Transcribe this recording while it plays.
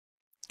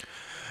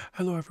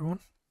Hello everyone,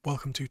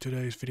 welcome to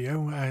today's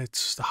video.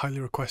 It's highly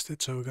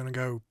requested, so we're going to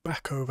go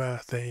back over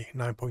the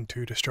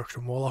 9.2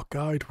 Destruction Warlock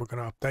guide. We're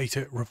going to update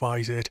it,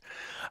 revise it,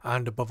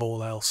 and above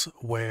all else,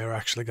 we're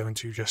actually going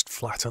to just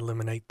flat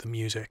eliminate the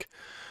music,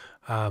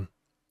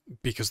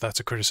 because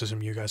that's a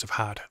criticism you guys have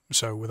had.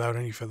 So without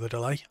any further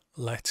delay,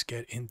 let's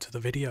get into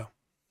the video.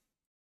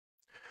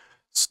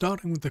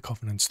 Starting with the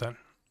Covenants then,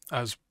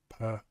 as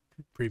per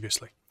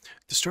previously.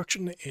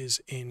 Destruction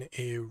is in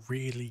a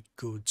really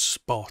good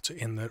spot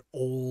in that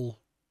all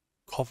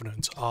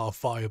Covenants are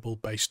viable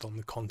based on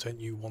the content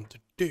you want to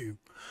do.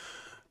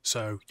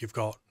 So you've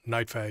got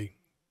Nightfey,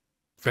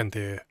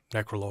 Venthyr,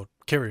 Necrolord,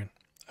 Kyrian,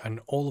 and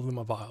all of them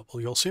are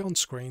viable. You'll see on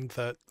screen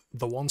that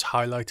the ones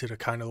highlighted are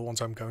kind of the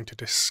ones I'm going to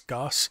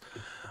discuss,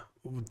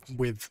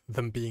 with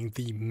them being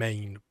the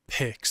main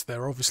picks.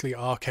 There obviously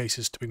are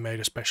cases to be made,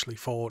 especially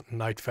for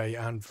Nightfey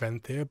and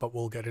Venthyr, but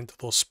we'll get into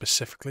those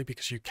specifically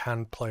because you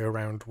can play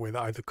around with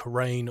either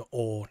Kyrian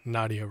or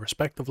Nadia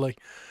respectively.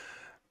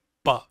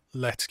 But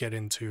let's get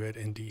into it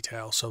in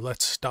detail. So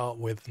let's start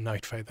with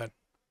Nightfey then.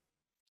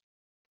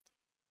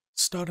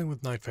 Starting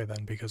with Nightfey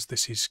then, because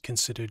this is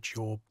considered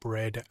your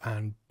bread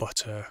and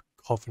butter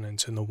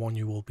Covenant and the one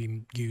you will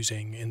be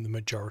using in the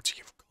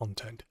majority of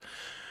content.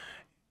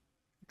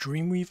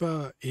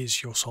 Dreamweaver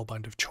is your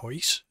soulbind of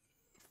choice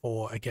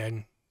for,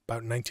 again,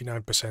 about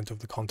 99% of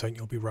the content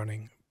you'll be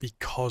running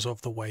because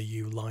of the way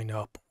you line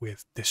up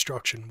with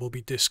Destruction. We'll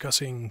be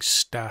discussing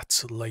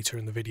stats later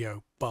in the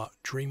video, but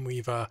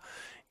Dreamweaver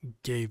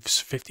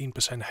gives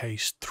 15%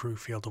 haste through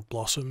Field of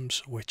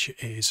Blossoms, which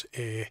is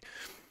a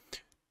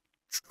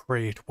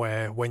trait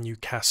where when you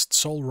cast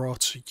Soul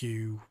Rot,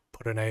 you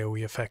put an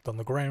AoE effect on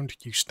the ground,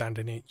 you stand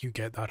in it, you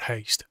get that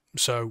haste.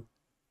 So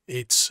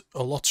it's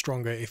a lot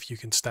stronger if you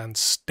can stand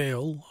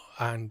still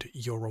and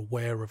you're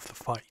aware of the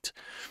fight.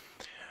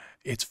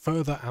 It's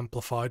further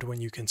amplified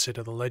when you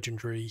consider the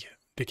legendary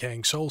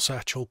Decaying Soul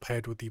Satchel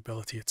paired with the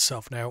ability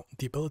itself. Now,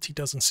 the ability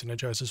doesn't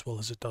synergize as well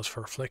as it does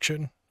for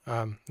Affliction,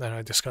 and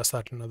I discussed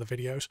that in other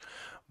videos,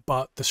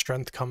 but the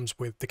strength comes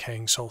with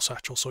Decaying Soul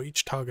Satchel, so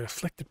each target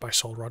afflicted by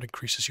Soul Rot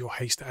increases your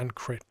haste and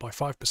crit by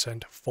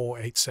 5% for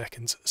 8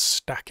 seconds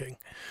stacking.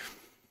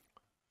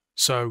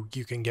 So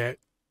you can get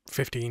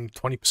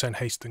 15-20%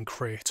 haste and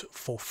crit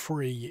for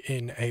free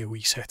in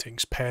AoE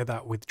settings. Pair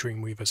that with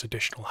Dreamweaver's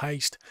additional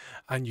haste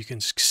and you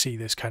can see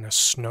this kind of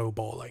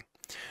snowballing.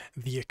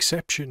 The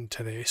exception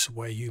to this,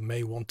 where you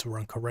may want to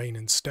run Kyrian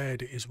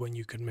instead, is when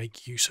you can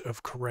make use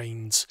of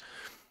Kyrian's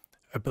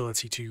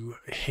ability to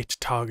hit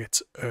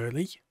targets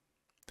early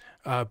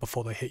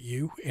before they hit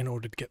you in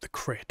order to get the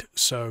crit.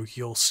 So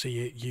you'll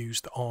see it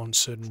used on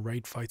certain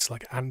raid fights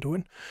like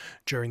Anduin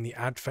during the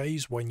ad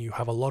phase. When you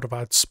have a lot of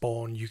ads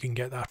spawn, you can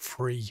get that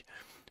free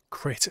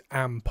crit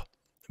amp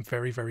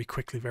very, very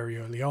quickly, very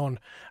early on.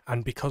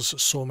 And because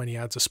so many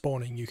ads are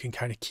spawning, you can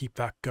kind of keep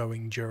that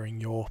going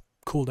during your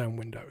cooldown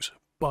windows.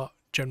 But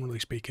generally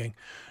speaking,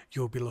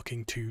 you'll be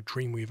looking to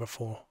Dreamweaver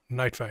for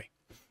Nightfey.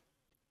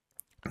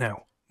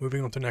 Now,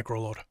 moving on to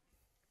Necrolord.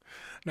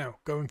 Now,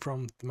 going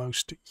from the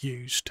most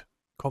used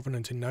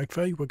Covenant in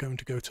Nightfey, we're going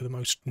to go to the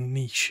most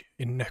niche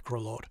in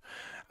Necrolord.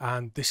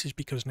 And this is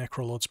because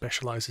Necrolord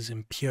specializes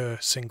in pure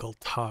single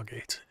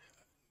target.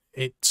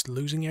 It's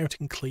losing out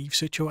in cleave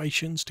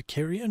situations to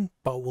Kyrian,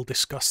 but we'll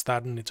discuss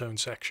that in its own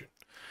section.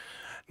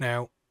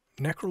 Now,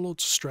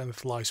 Necrolord's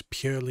strength lies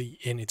purely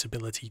in its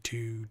ability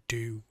to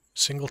do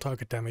single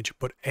target damage,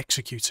 but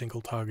execute single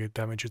target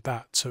damage at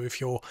that. So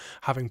if you're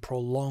having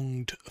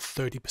prolonged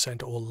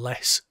 30% or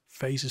less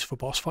phases for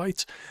boss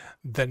fights,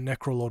 then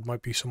Necrolord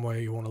might be somewhere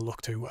you want to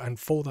look to, and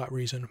for that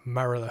reason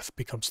Marileth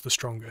becomes the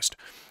strongest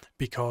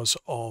because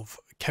of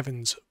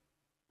Kevin's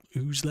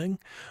Oozling,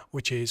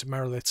 which is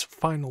Marileth's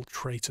final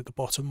trait at the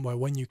bottom, where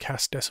when you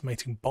cast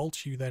Decimating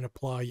Bolt you then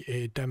apply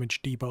a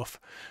damage debuff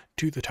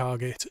to the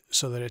target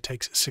so that it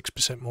takes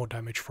 6% more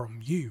damage from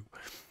you.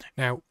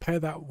 Now pair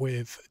that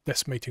with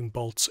Decimating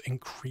Bolt's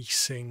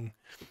increasing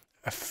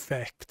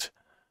effect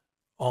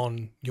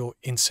on your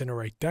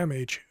incinerate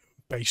damage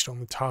based on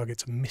the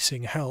target's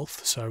missing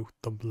health, so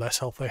the less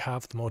health they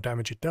have, the more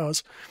damage it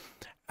does,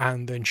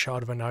 and then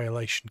Shard of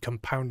Annihilation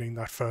compounding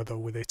that further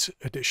with its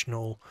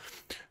additional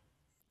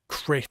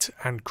crit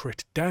and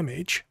crit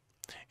damage.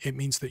 It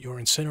means that your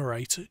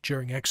Incinerate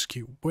during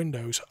execute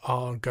windows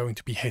are going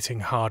to be hitting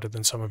harder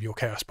than some of your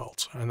Chaos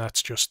Bolts, and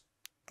that's just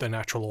the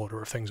natural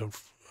order of things,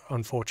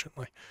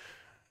 unfortunately.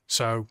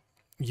 So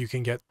you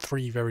can get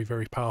 3 very,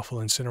 very powerful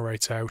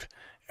Incinerates out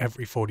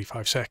every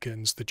 45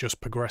 seconds that just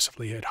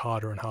progressively hit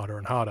harder and harder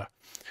and harder.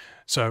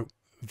 So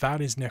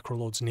that is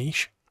Necrolord's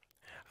niche,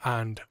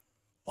 and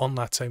on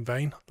that same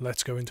vein,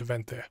 let's go into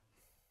Venthyr.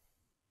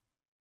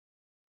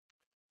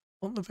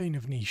 On the vein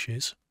of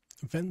niches,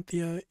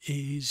 Venthyr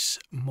is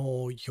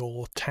more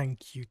your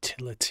tank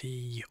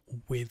utility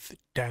with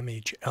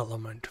damage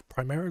element,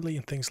 primarily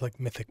in things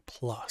like Mythic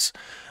Plus.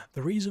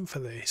 The reason for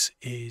this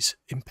is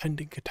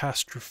Impending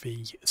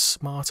Catastrophe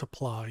smart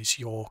applies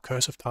your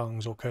Curse of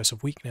Tongues or Curse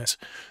of Weakness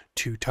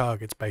to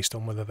targets based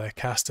on whether they're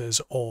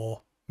casters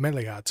or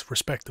melee ads,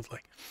 respectively.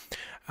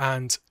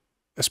 And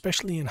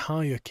especially in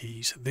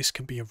hierarchies, this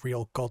can be a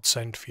real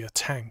godsend for your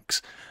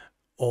tanks,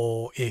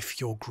 or if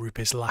your group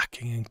is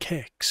lacking in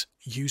kicks,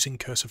 using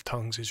Curse of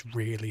Tongues is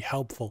really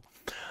helpful.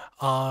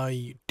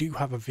 I do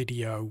have a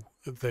video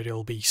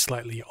that'll be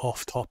slightly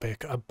off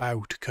topic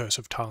about Curse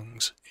of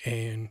Tongues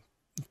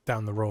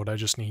down the road. I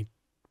just need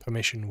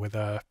permission with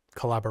a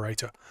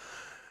collaborator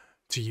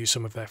to use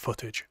some of their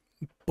footage.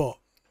 But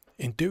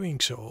in doing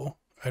so,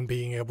 and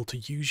being able to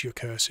use your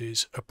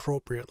curses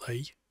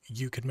appropriately,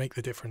 you can make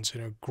the difference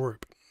in a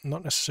group.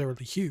 Not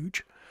necessarily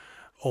huge,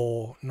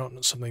 or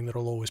not something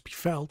that'll always be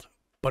felt,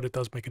 but it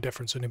does make a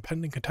difference. An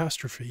impending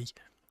catastrophe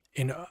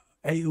in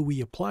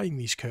AoE applying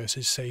these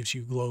curses saves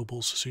you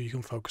globals so you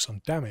can focus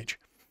on damage.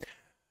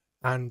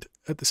 And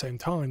at the same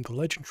time, the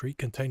legendary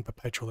Contain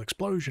Perpetual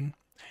Explosion,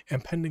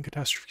 impending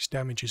catastrophe's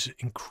damage is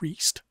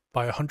increased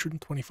by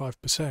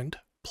 125%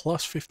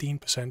 plus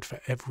 15% for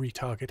every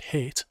target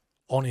hit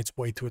on its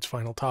way to its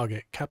final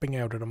target, capping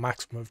out at a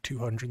maximum of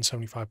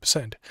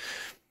 275%.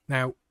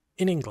 Now,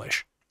 in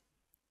English,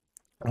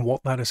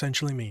 what that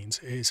essentially means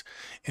is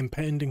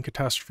impending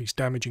catastrophe's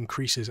damage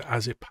increases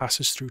as it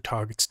passes through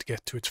targets to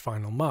get to its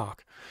final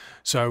mark.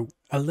 So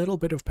a little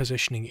bit of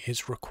positioning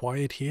is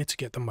required here to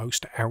get the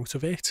most out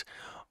of it,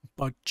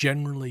 but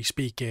generally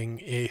speaking,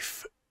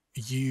 if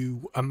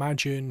you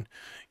imagine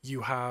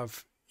you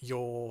have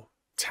your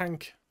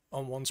tank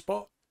on one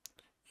spot,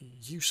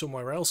 you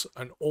somewhere else,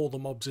 and all the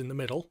mobs in the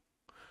middle,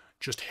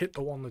 just hit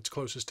the one that's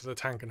closest to the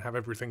tank and have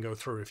everything go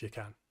through if you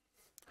can.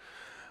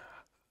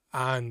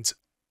 And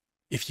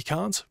if you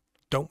can't,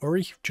 don't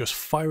worry, just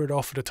fire it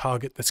off at a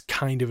target that's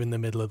kind of in the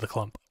middle of the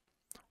clump.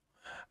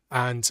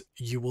 And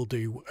you will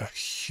do a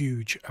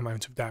huge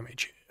amount of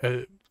damage.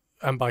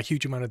 And by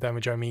huge amount of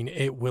damage, I mean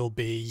it will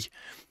be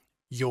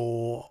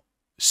your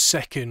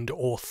second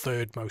or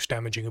third most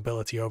damaging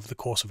ability over the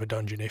course of a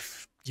dungeon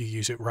if you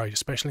use it right,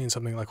 especially in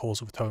something like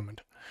Halls of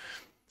Atonement.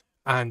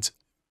 And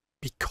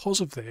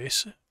because of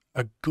this,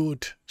 a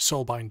good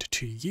soulbind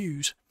to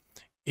use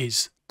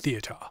is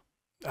Theatar.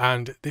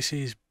 And this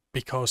is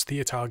because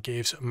Theatar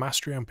gives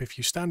Mastery Amp if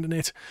you stand in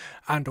it,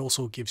 and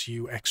also gives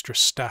you extra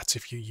stats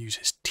if you use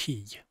his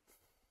T.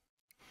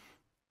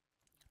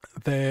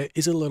 There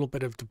is a little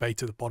bit of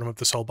debate at the bottom of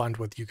the soulbind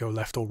whether you go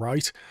left or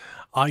right.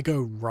 I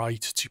go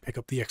right to pick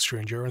up the extra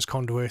endurance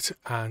conduit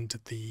and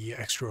the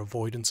extra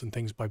avoidance and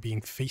things by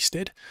being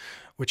feasted,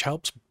 which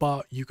helps,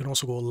 but you can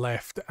also go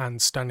left,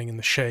 and standing in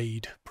the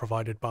shade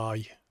provided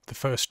by the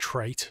first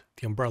trait,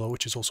 the umbrella,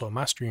 which is also a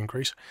mastery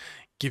increase,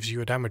 gives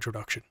you a damage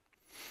reduction.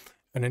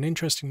 And an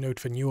interesting note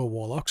for newer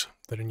warlocks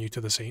that are new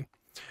to the scene,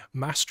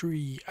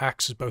 Mastery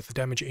acts as both a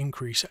damage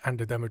increase and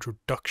a damage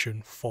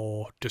reduction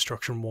for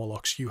Destruction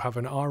Warlocks. You have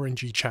an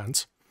RNG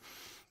chance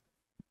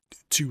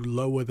to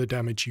lower the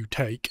damage you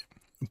take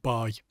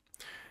by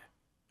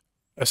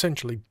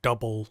essentially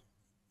double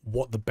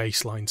what the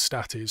baseline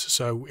stat is.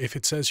 So if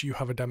it says you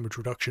have a damage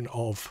reduction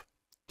of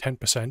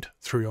 10%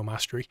 through your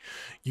mastery,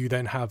 you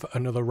then have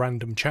another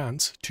random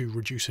chance to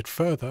reduce it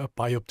further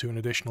by up to an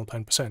additional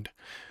 10%.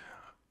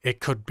 It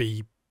could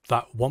be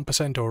that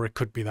 1% or it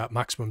could be that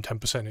maximum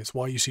 10%. It's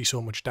why you see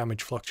so much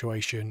damage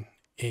fluctuation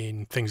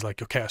in things like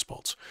your Chaos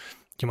Bolts.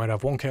 You might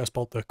have one Chaos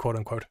Bolt that quote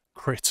unquote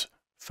crits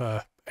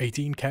for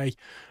 18k,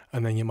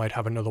 and then you might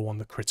have another one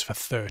that crits for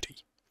 30.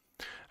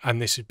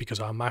 And this is because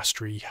our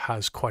mastery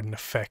has quite an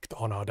effect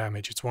on our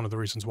damage. It's one of the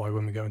reasons why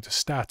when we go into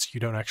stats, you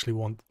don't actually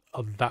want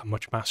that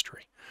much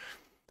mastery.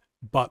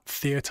 But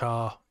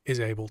Theatar is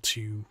able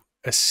to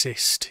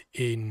assist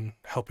in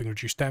helping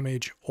reduce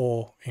damage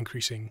or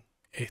increasing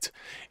it.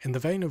 In the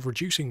vein of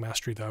reducing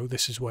mastery, though,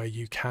 this is where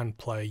you can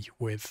play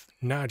with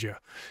Nadia,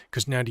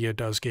 because Nadia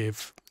does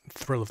give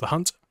Thrill of the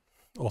Hunt,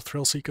 or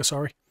Thrill Seeker,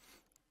 sorry,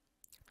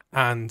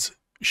 and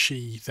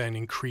she then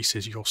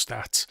increases your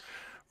stats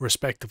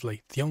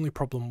respectively. The only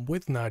problem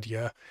with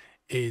Nadia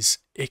is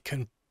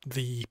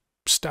the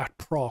stat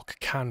proc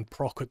can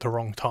proc at the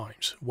wrong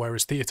times,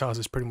 whereas Theatar's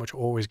is pretty much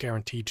always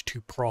guaranteed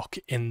to proc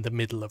in the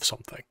middle of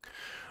something,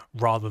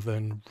 rather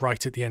than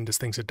right at the end as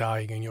things are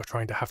dying and you're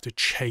trying to have to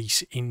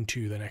chase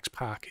into the next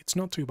pack. It's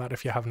not too bad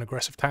if you have an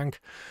aggressive tank,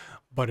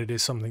 but it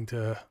is something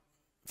to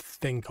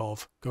think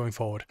of going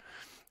forward.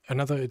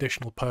 Another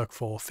additional perk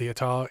for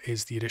Theatar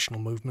is the additional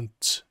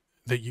movement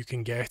that you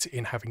can get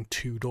in having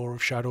 2 Door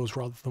of Shadows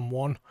rather than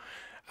 1,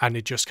 and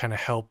it just kind of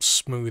helps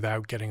smooth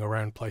out getting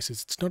around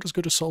places. It's not as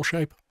good as Soul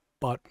Shape,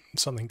 but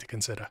something to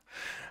consider.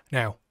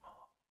 Now,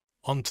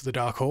 on to the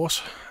Dark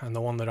Horse, and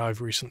the one that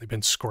I've recently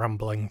been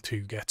scrambling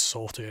to get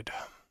sorted.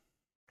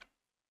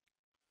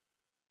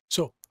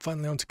 So,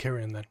 finally on to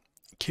Kyrian then.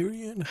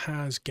 Kyrian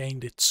has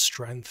gained its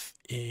strength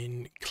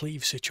in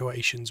cleave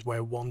situations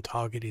where one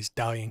target is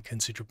dying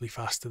considerably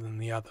faster than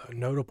the other.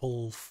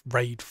 Notable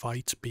raid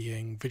fights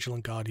being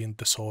Vigilant Guardian,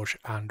 Desorge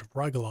and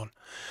Ragalon.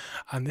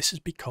 And this is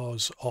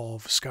because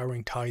of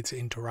Scouring Tide's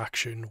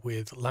interaction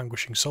with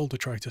Languishing Soul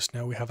Detritus.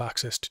 Now we have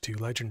access to 2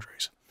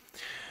 legendaries.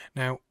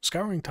 Now,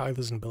 Scouring Tide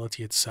as an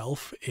ability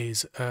itself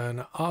is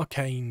an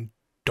arcane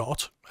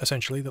dot,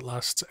 essentially, that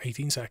lasts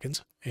 18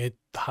 seconds. It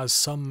has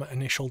some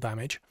initial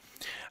damage,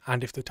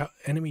 and if the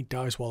enemy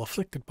dies while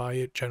afflicted by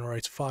it,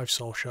 generates 5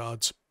 soul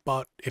shards,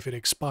 but if it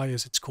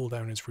expires, its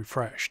cooldown is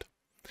refreshed.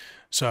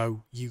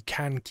 So you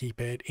can keep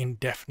it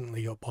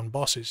indefinitely up on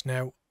bosses.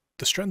 Now,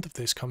 the strength of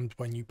this comes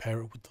when you pair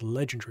it with the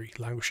legendary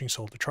Languishing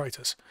Soul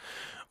Detritus,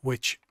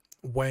 which,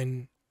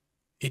 when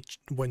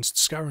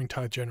Scouring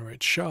Tide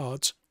generates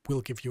shards,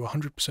 will give you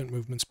 100%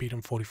 movement speed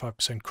and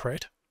 45%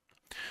 crit.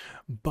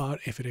 But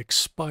if it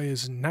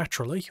expires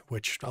naturally,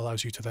 which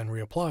allows you to then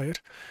reapply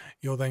it,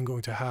 you're then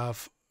going to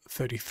have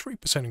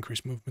 33%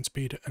 increased movement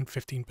speed and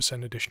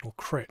 15% additional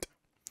crit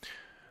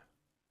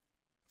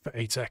for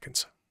 8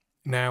 seconds.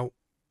 Now,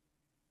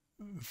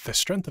 the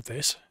strength of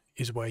this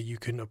is where you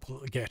can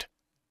get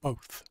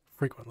both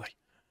frequently.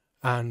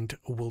 And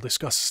we'll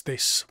discuss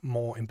this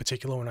more in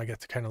particular when I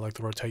get to kind of like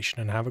the rotation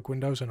and Havoc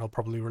windows, and I'll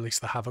probably release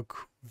the Havoc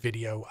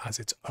video as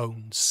its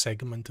own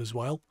segment as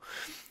well.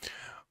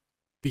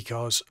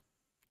 Because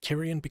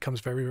Kyrian becomes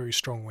very, very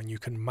strong when you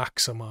can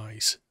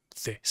maximize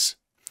this.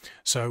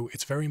 So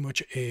it's very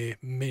much a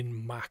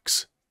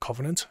min-max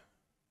covenant.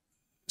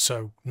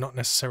 So not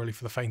necessarily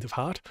for the faint of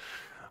heart,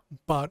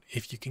 but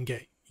if you can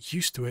get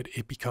used to it,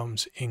 it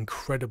becomes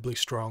incredibly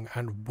strong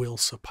and will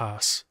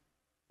surpass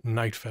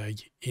Nightfare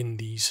in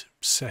these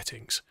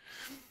settings.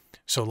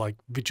 So like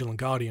Vigilant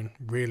Guardian,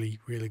 really,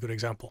 really good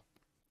example.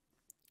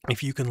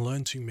 If you can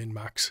learn to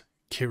min-max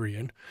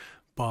Kyrian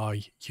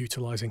by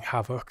utilizing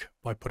Havoc,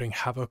 by putting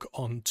Havoc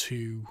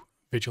onto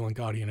Vigilant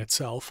Guardian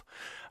itself,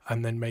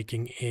 and then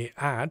making it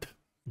add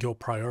your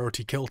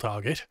priority kill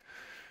target,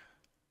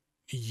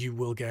 you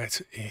will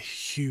get a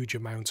huge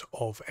amount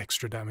of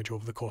extra damage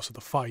over the course of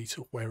the fight,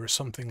 whereas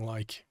something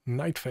like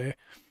Nightfare,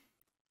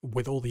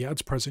 with all the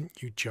ads present,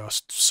 you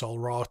just Soul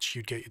Rot,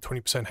 you'd get your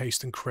 20%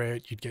 haste and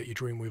crit, you'd get your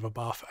Dreamweaver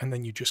buff, and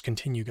then you just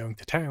continue going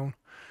to town.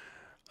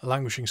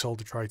 Languishing Soul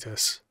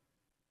Detritus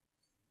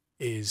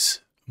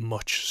is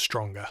much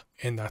stronger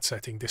in that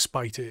setting,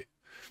 despite it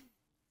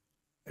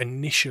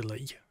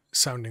initially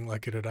sounding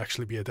like it'd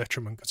actually be a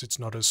detriment because it's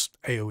not as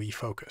AoE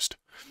focused.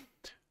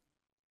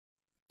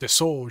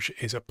 Desorge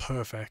is a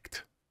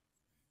perfect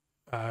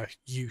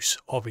use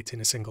of it in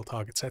a single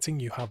target setting.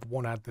 You have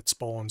one ad that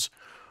spawns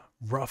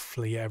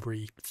roughly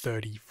every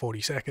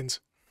 30-40 seconds,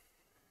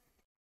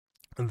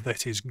 and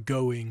that is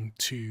going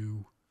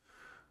to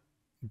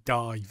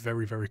die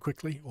very, very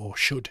quickly, or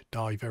should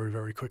die very,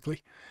 very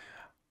quickly,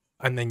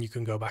 and then you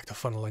can go back to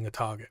funneling a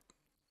target.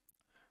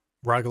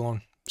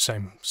 Ragallon,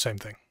 same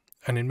thing.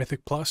 And in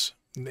Mythic Plus,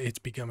 it's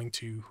beginning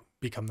to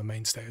become the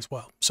mainstay as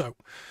well. So,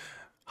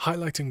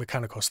 highlighting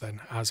Mechanicos then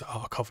as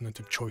our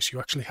covenant of choice, you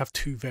actually have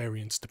 2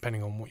 variants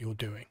depending on what you're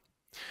doing.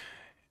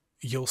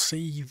 You'll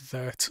see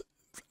that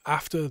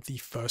after the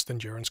first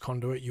Endurance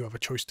Conduit, you have a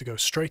choice to go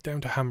straight down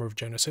to Hammer of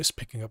Genesis,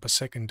 picking up a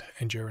second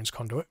Endurance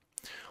Conduit,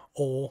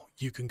 or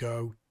you can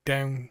go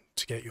down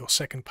to get your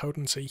second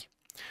Potency,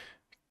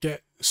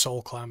 get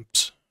Soul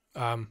Clamps,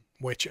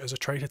 which as a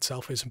trait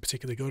itself isn't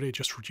particularly good. It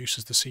just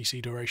reduces the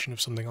CC duration of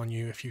something on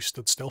you if you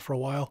stood still for a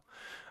while.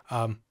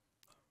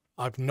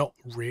 I've not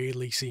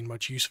really seen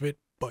much use of it,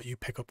 but you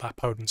pick up that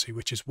Potency,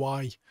 which is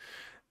why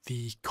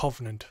the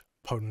Covenant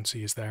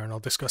Potency is there, and I'll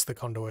discuss the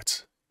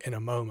Conduits in a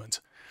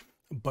moment.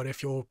 But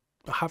if you're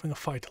having a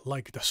fight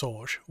like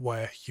Desorge,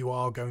 where you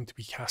are going to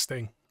be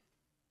casting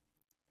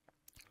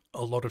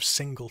a lot of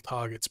single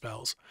target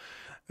spells,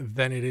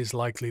 then it is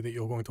likely that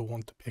you're going to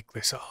want to pick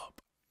this up.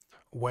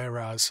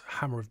 Whereas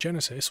Hammer of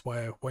Genesis,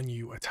 where when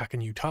you attack a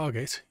new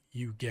target,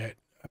 you get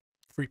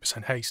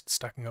 3% haste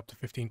stacking up to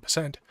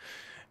 15%,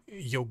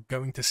 you're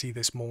going to see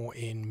this more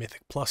in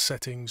Mythic Plus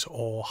settings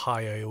or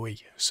high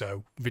AoE,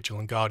 so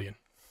Vigilant Guardian.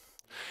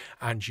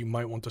 And you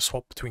might want to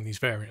swap between these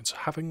variants.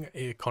 Having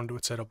a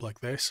conduit set up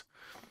like this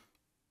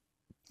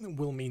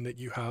will mean that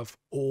you have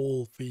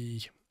all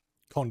the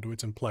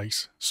conduits in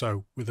place,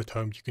 so with a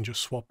tome you can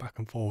just swap back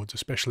and forwards,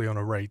 especially on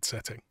a raid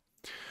setting.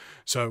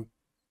 So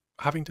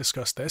having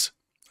discussed this,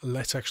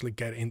 let's actually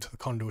get into the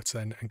conduits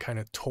then and kind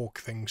of talk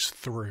things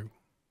through,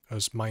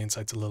 as my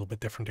insight's a little bit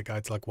different to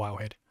guides like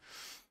Wowhead.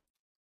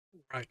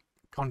 Right,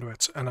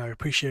 conduits, and I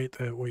appreciate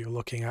that what you're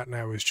looking at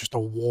now is just a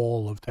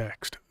wall of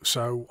text,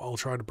 so I'll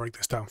try to break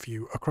this down for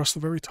you. Across the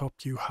very top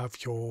you have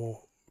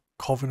your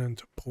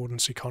Covenant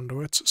Potency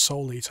conduits: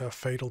 Soul Eater,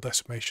 Fatal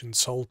Decimation,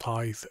 Soul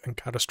Tithe, and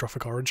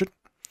Catastrophic Origin.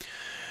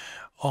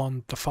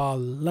 On the far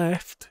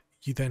left,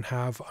 you then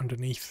have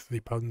underneath the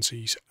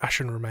potencies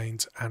Ashen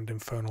Remains and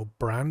Infernal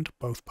Brand,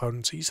 both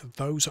potencies.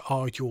 Those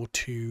are your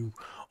 2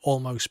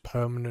 almost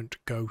permanent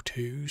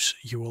go-tos.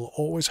 You will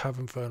always have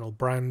Infernal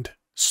Brand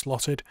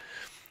slotted,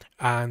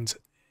 and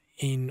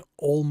in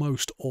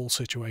almost all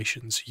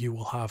situations you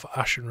will have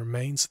Ashen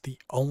Remains. The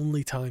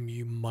only time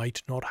you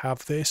might not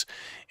have this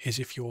is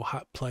if you're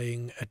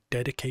playing a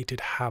dedicated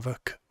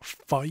Havoc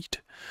fight,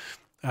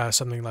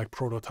 something like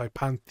Prototype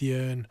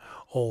Pantheon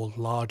or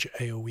large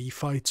AoE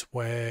fights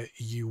where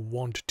you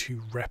want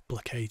to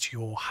replicate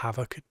your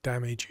Havoc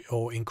damage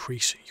or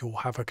increase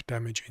your Havoc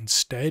damage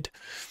instead.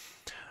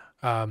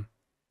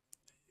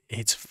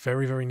 It's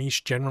very, very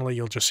niche. Generally,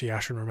 you'll just see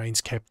Ashen Remains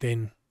kept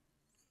in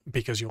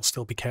because you'll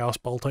still be Chaos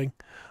Bolting,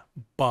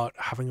 but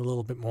having a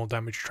little bit more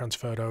damage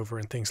transferred over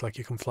and things like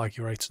your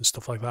Conflagurates and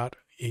stuff like that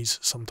is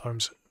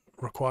sometimes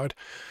required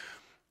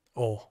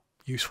or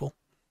useful.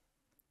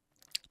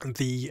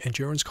 The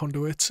Endurance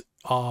Conduits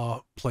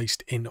are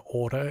placed in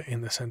order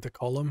in the center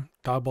column: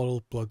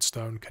 Diabolic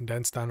Bloodstone,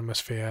 Condensed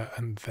Animosphere,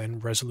 and then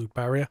Resolute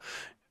Barrier.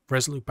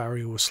 Resolute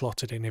Barrier was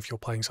slotted in if you're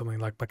playing something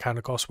like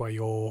Mechanicos, where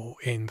you're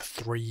in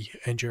 3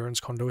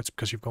 Endurance Conduits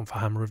because you've gone for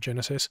Hammer of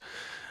Genesis,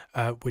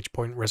 at which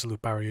point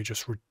Resolute Barrier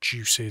just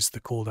reduces the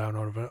cooldown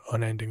of an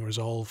Unending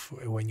Resolve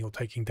when you're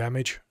taking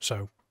damage.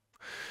 So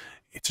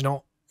it's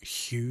not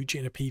huge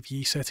in a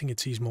PvE setting,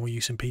 it sees more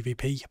use in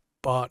PvP,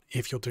 but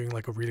if you're doing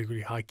like a really,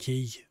 really high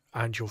key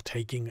and you're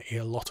taking a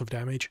lot of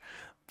damage,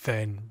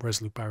 then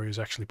Resolute Barrier is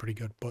actually pretty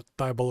good. But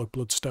Diabolic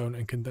Bloodstone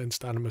and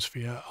Condensed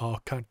Animosphere are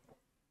kind of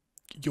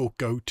your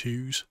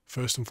go-tos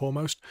first and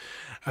foremost.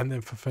 And then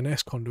for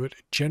Finesse Conduit,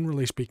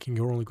 generally speaking,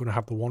 you're only going to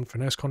have the one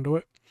Finesse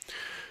Conduit.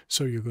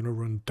 So you're going to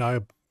run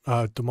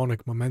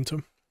Demonic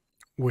Momentum,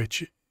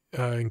 which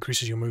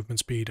increases your movement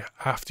speed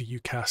after you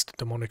cast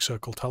Demonic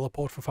Circle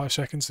Teleport for 5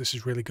 seconds. This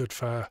is really good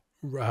for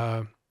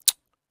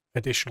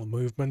additional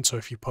movement. So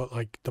if you put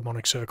like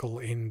Demonic Circle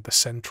in the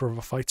center of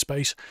a fight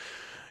space,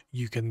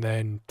 you can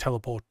then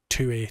teleport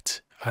to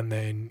it, and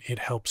then it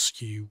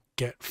helps you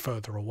get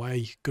further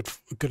away.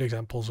 Good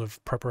examples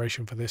of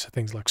preparation for this are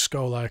things like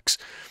Skolex,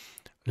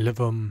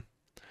 Livum,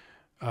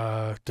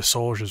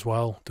 Desorge as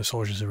well.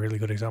 Desorge is a really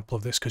good example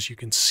of this because you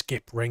can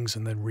skip rings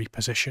and then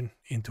reposition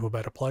into a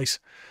better place.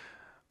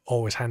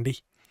 Always handy.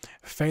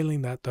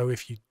 Failing that though,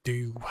 if you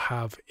do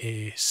have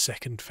a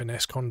second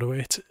Finesse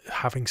Conduit,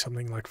 having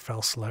something like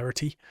Fell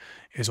Celerity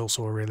is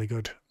also a really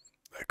good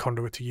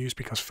conduit to use,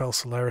 because Fell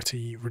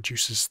Celerity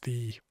reduces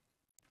the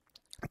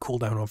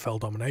cooldown on Fell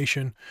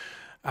Domination,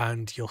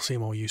 and you'll see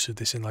more use of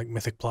this in like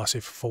Mythic Plus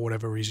if for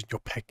whatever reason your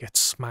pet gets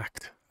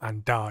smacked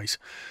and dies,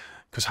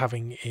 because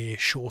having a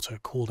shorter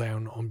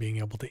cooldown on being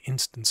able to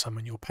instant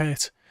summon your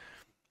pet,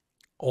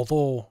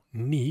 although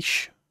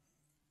niche,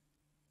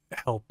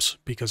 helps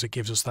because it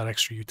gives us that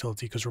extra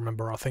utility. Because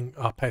remember, I think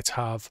our pets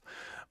have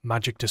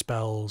Magic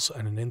Dispels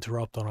and an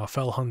Interrupt on our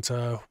Fell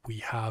Hunter. We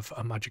have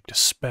a Magic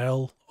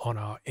Dispel on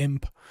our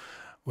Imp,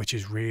 which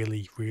is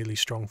really, really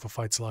strong for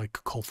fights like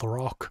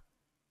Kultharok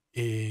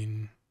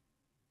in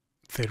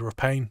Theatre of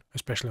Pain,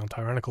 especially on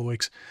Tyrannical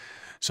Weeks.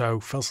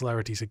 So Fell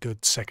Celerity is a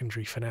good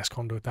secondary finesse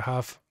conduit to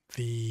have.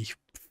 The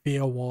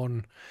Fear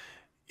one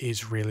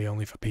is really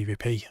only for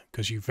PvP,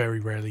 because you very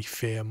rarely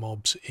fear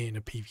mobs in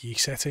a PvE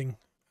setting,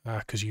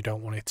 because you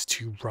don't want it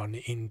to run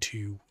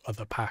into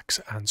other packs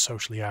and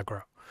socially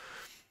aggro.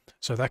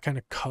 So that kind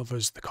of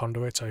covers the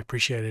conduits. I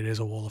appreciate it is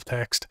a wall of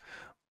text,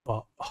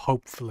 but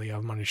hopefully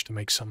I've managed to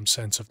make some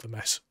sense of the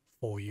mess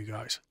for you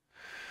guys.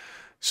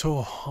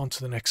 So on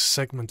to the next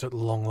segment at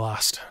long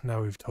last.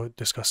 Now we've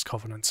discussed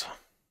covenants.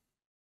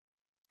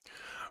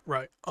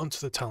 Right, onto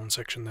the talent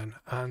section then.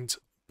 And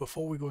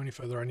before we go any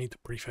further, I need to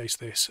preface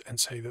this and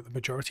say that the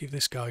majority of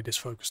this guide is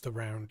focused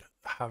around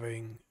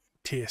having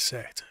tier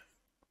set,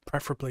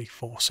 preferably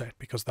 4 set,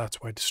 because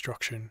that's where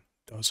Destruction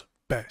does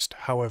best.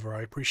 However,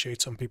 I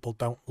appreciate some people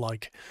don't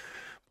like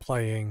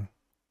playing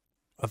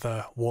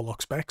other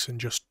Warlock specs and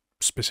just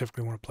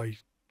specifically want to play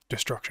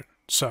Destruction.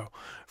 So,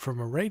 from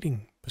a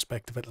rating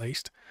perspective at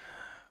least,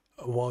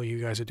 while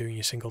you guys are doing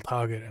your single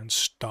target and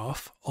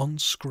stuff, on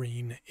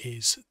screen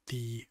is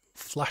the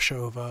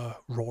Flashover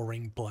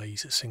Roaring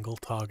Blaze single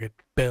target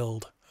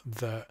build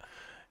that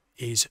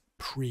is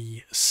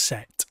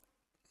pre-set.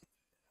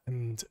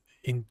 And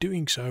in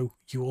doing so,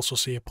 you also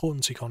see a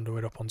potency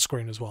conduit up on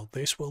screen as well.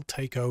 This will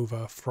take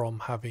over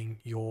from having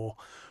your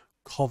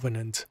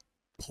Covenant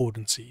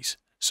potencies.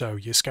 So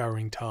your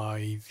Scouring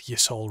Tithe, your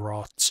Soul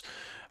Rots,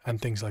 and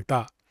things like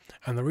that.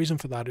 And the reason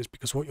for that is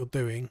because what you're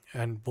doing,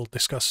 and we'll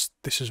discuss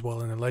this as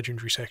well in the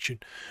Legendary section,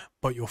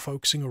 but you're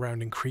focusing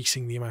around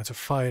increasing the amount of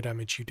fire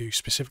damage you do,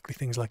 specifically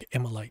things like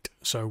Immolate.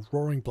 So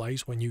Roaring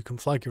Blaze, when you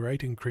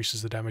Conflagurate,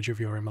 increases the damage of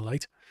your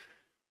Immolate,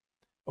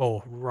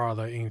 or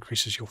rather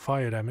increases your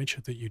fire damage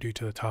that you do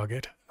to the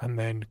target, and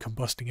then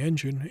Combusting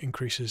Engine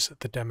increases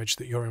the damage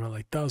that your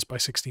Immolate does by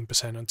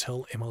 16%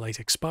 until Immolate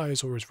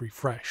expires or is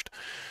refreshed.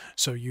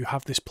 So you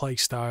have this play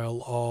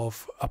style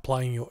of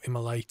applying your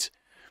Immolate,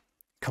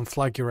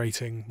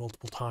 conflagurating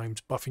multiple times,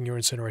 buffing your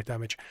Incinerate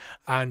damage,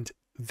 and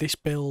this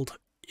build,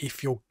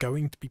 if you're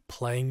going to be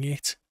playing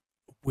it,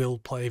 will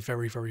play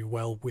very, very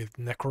well with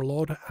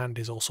Necrolord and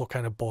is also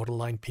kind of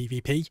borderline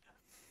PvP.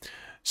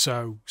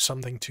 So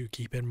something to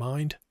keep in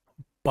mind,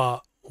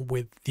 but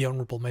with the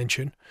honourable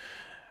mention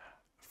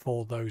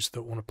for those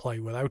that want to play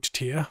without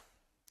tier,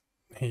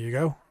 here you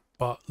go.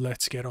 But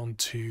let's get on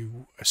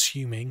to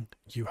assuming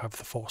you have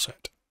the 4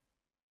 set.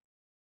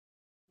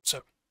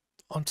 So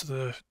onto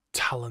the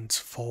talent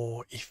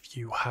for if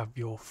you have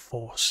your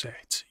 4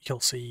 set. You'll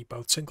see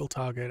both single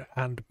target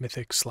and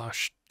mythic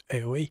 /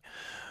 AoE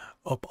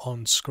up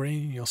on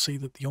screen. You'll see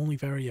that the only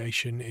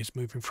variation is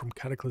moving from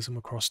Cataclysm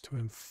across to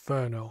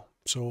Inferno.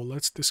 So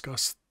let's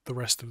discuss the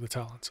rest of the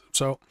talents.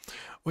 So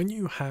when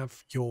you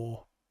have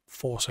your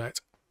forset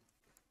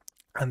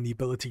and the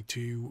ability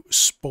to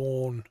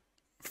spawn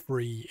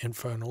free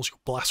infernals, your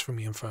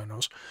blasphemy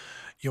infernals,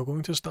 you're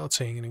going to start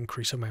seeing an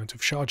increased amount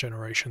of shard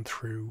generation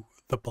through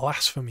the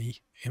blasphemy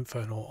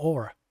infernal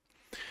aura,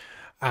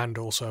 and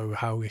also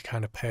how it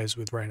kind of pairs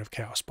with Reign of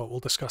Chaos, but we'll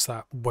discuss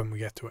that when we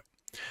get to it.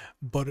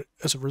 But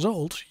as a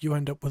result, you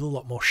end up with a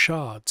lot more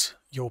shards.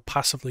 You're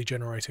passively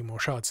generating more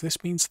shards.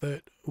 This means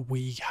that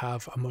we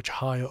have a much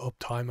higher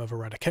uptime of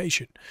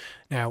eradication.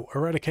 Now,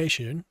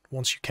 eradication,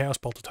 once you Chaos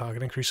Bolt a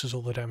target, increases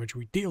all the damage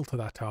we deal to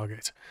that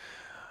target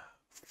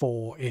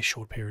for a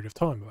short period of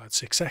time, about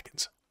 6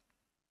 seconds.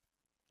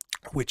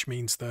 Which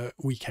means that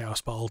we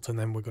Chaos Bolt, and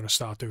then we're going to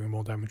start doing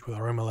more damage with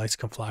our Immolates,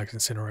 Conflags,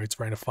 Incinerates,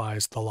 Rain of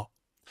Fires, the lot.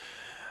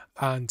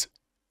 And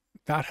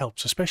that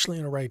helps, especially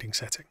in a raiding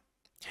setting.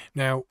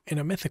 Now, in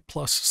a Mythic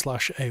Plus /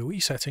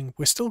 AoE setting,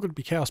 we're still going to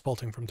be Chaos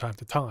Bolting from time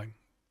to time,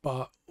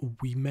 but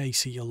we may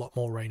see a lot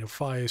more Rain of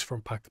Fires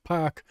from pack to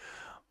pack,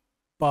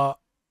 but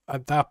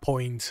at that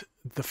point,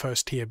 the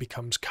first tier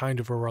becomes kind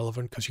of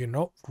irrelevant because you're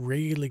not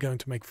really going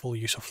to make full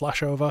use of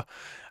Flashover,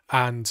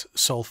 and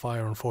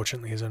Soulfire,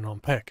 unfortunately, is a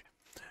non-pick.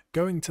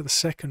 Going to the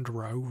second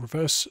row,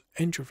 Reverse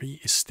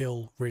Entropy is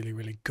still really,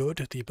 really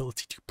good. The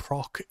ability to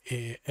proc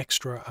an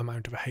extra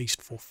amount of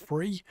haste for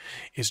free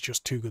is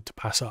just too good to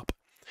pass up.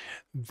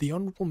 The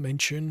honourable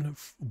mention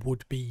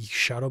would be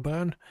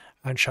Shadowburn,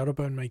 and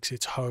Shadowburn makes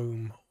its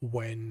home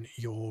when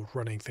you're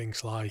running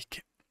things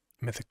like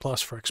Mythic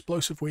Plus for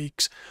explosive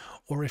weeks,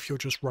 or if you're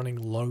just running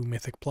low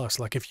Mythic Plus.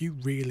 Like if you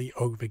really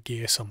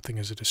overgear something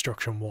as a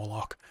Destruction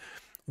Warlock,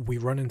 we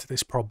run into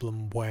this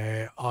problem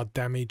where our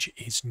damage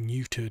is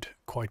neutered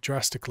quite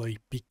drastically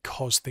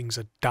because things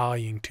are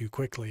dying too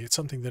quickly. It's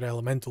something that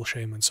Elemental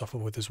Shamans suffer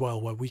with as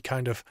well, where we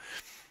don't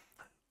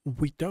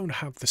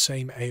have the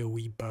same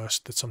AoE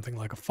burst that something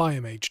like a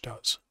Fire Mage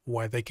does,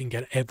 where they can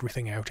get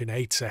everything out in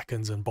 8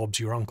 seconds and Bob's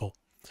your uncle.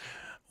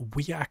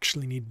 We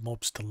actually need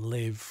mobs to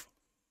live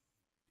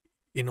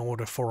in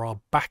order for our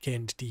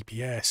back-end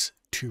DPS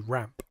to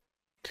ramp.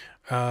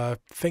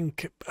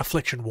 Think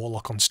Affliction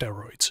Warlock on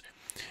steroids.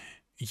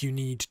 You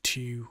need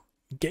to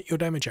get your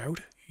damage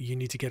out, you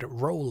need to get it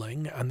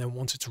rolling, and then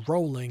once it's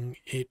rolling,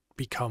 it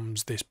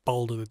becomes this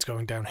boulder that's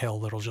going downhill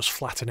that'll just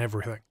flatten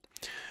everything.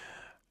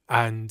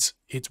 And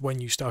it's when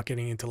you start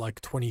getting into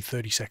like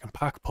 20-30 second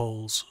pack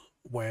pulls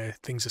where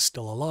things are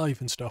still alive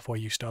and stuff, where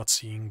you start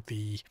seeing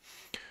the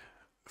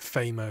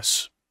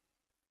famous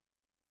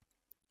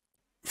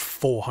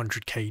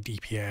 400k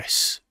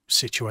DPS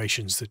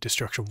situations that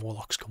Destruction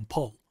Warlocks can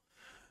pull.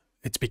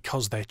 It's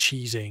because they're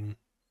cheesing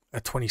a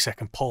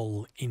 20-second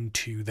pull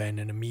into then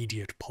an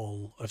immediate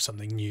pull of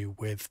something new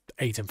with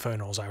 8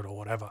 Infernals out or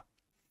whatever.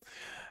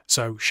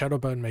 So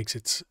Shadowburn makes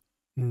its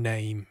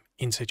name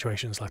in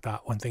situations like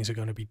that when things are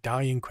going to be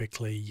dying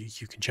quickly.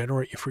 You can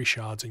generate your free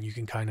shards and you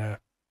can kind of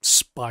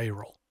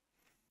spiral.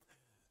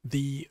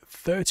 The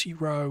 30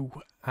 row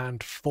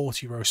and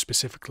 40 row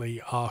specifically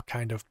are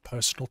kind of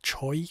personal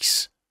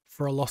choice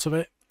for a lot of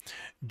it.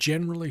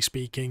 Generally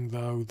speaking,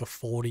 though, the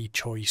 40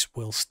 choice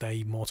will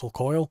stay Mortal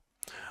Coil,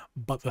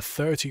 but the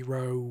 30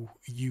 row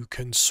you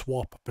can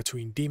swap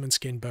between Demon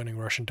Skin, Burning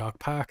Rush, and Dark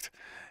Pact,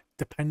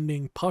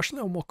 depending partially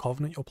on what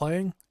Covenant you're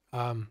playing.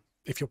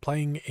 If you're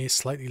playing a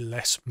slightly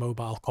less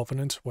mobile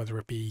Covenant, whether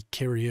it be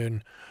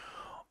Kyrian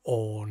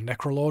or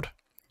Necrolord,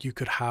 you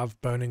could have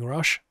Burning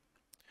Rush,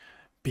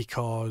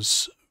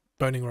 because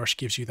Burning Rush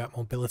gives you that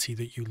mobility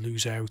that you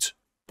lose out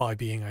by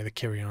being either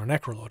Kyrian or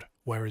Necrolord,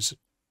 whereas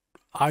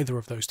either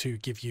of those two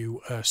give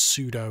you a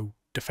pseudo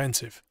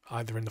defensive,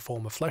 either in the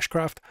form of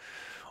Fleshcraft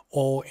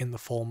or in the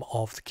form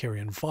of the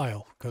Kyrian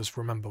Vial, because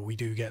remember, we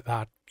do get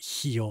that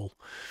heal.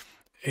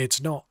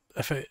 It's not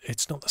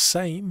the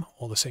same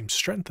or the same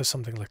strength as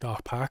something like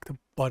Dark Pact,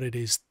 but it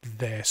is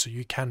there, so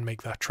you can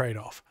make that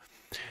trade-off.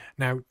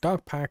 Now,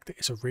 Dark Pact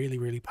is a really,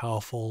 really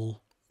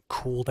powerful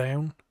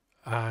cooldown,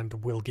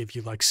 and will give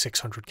you like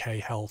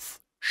 600k health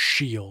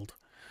shield.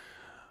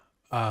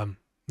 Not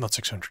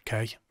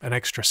 600k, an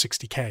extra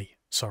 60k,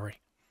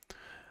 sorry.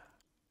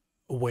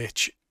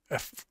 Which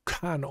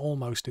can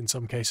almost, in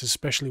some cases,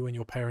 especially when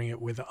you're pairing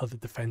it with other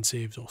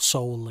defensives or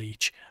Soul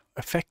Leech,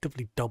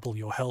 effectively double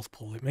your health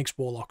pool. It makes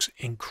Warlocks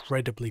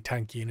incredibly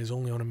tanky and is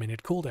only on a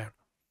minute cooldown.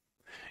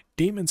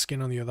 Demon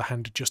Skin, on the other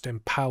hand, just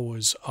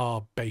empowers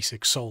our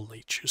basic Soul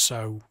Leech.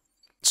 So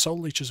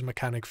Soul Leech is a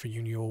mechanic for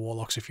Junior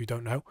Warlocks, if you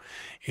don't know,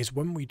 is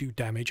when we do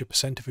damage, a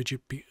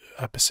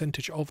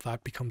percentage of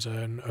that becomes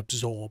an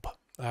absorb,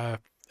 an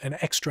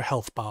extra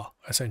health bar,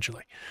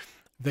 essentially,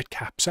 that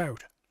caps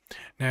out.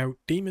 Now,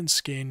 Demon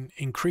Skin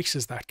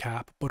increases that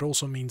cap, but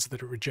also means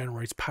that it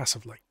regenerates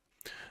passively.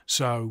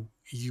 So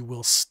you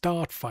will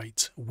start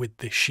fights with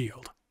this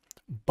shield,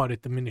 but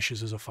it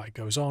diminishes as a fight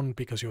goes on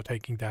because you're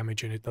taking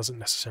damage and it doesn't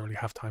necessarily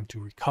have time to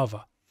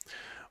recover.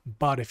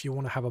 But if you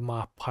want to have a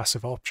more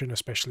passive option,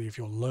 especially if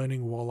you're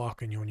learning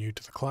Warlock and you're new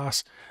to the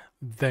class,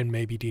 then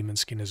maybe Demon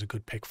Skin is a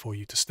good pick for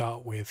you to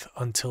start with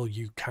until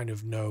you kind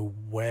of know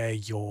where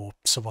your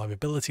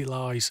survivability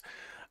lies,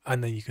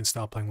 and then you can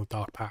start playing with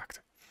Dark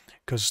Pact.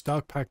 because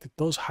Dark Pact, it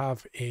does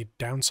have a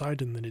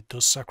downside in that it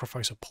does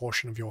sacrifice a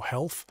portion of your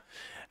health,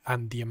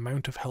 and the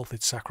amount of health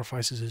it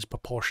sacrifices is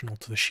proportional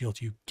to the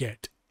shield you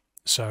get.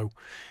 So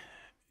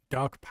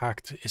Dark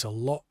Pact is a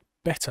lot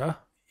better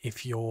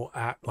if you're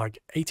at like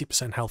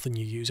 80% health and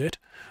you use it,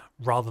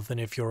 rather than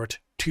if you're at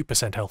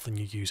 2% health and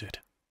you use it,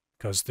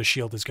 because the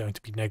shield is going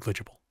to be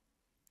negligible.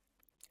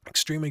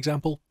 Extreme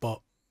example,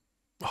 but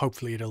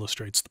hopefully it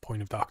illustrates the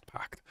point of Dark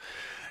Pact.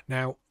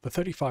 Now, the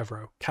 35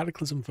 row,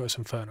 Cataclysm versus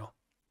Inferno,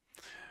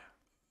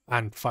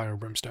 and Fire and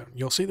Brimstone.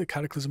 You'll see that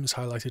Cataclysm is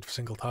highlighted for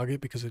single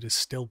target because it is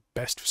still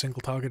best for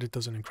single target. It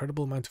does an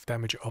incredible amount of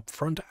damage up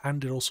front,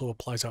 and it also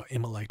applies our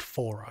Immolate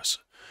for us,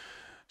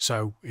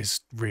 so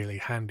is really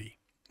handy.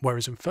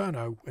 Whereas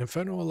Inferno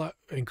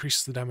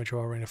increases the damage of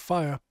our Rain of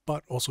Fire,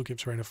 but also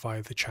gives Rain of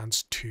Fire the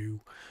chance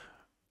to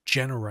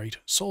generate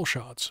soul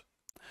shards.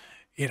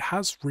 It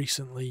has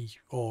recently,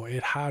 or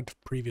it had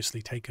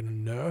previously, taken a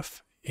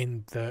nerf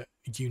in that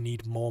you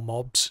need more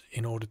mobs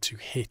in order to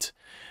hit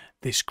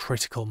this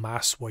critical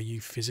mass where you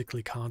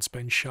physically can't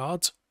spend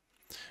shards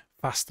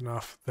fast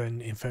enough then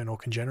Inferno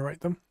can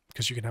generate them,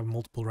 because you can have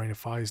multiple Rain of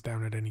Fires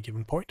down at any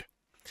given point.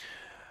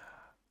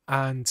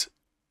 And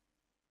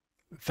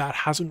that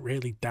hasn't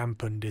really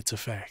dampened its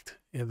effect.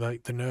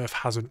 Like, the nerf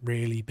hasn't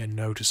really been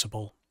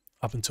noticeable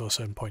up until a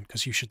certain point,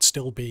 because you should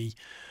still be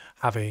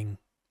having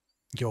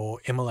your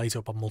Immolate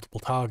up on multiple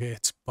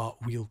targets, but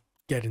we'll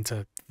get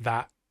into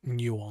that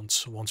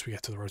nuance once we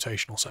get to the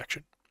rotational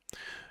section.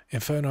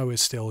 Inferno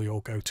is still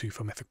your go-to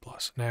for Mythic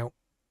Plus. Now,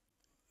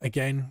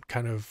 again,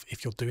 kind of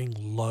if you're doing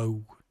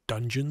low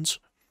dungeons,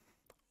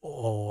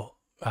 or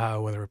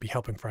whether it be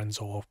helping friends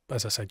or,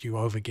 as I said, you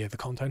overgear the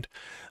content,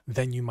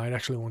 then you might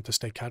actually want to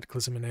stay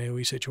Cataclysm in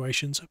AoE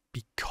situations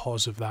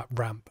because of that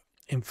ramp.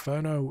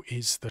 Inferno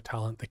is the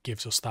talent that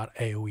gives us that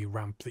AoE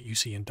ramp that you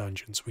see in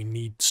dungeons. We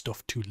need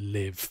stuff to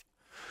live.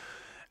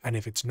 And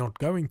if it's not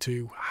going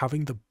to,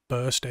 having the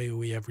burst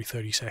AoE every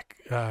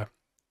 30-45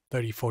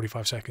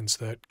 seconds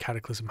that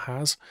Cataclysm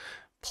has,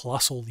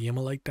 plus all the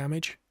Immolate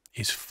damage,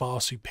 is far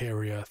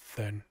superior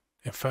than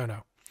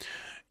Inferno.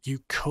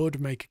 You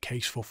could make a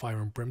case for Fire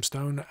and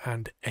Brimstone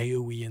and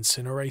AoE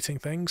incinerating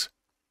things,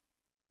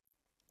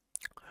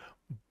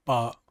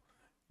 but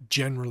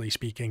generally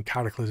speaking,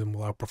 Cataclysm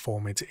will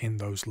outperform it in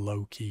those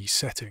low-key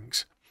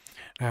settings.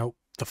 Now,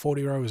 the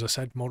 40 row, as I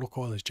said, Mortal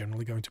Coil is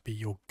generally going to be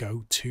your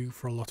go-to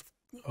for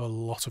a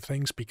lot of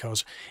things,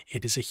 because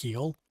it is a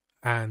heal,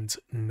 and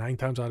 9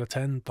 times out of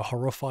 10, the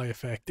Horrify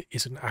effect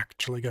isn't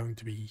actually going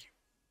to be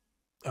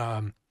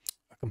a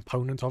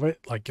component of it.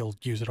 Like, you'll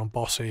use it on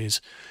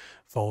bosses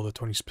for the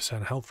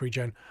 20% health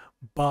regen,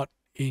 but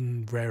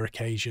in rare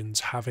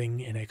occasions,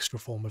 having an extra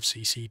form of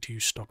CC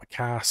to stop a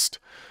cast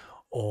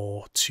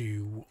or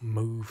to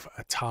move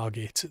a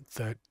target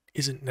that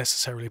isn't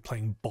necessarily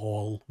playing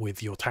ball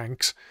with your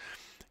tanks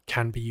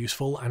can be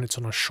useful, and it's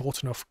on a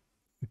short enough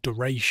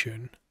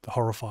duration, the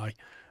Horrify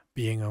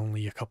being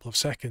only a couple of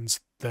seconds,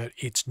 that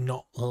it's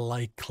not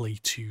likely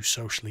to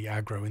socially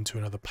aggro into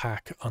another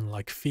pack,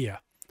 unlike Fear,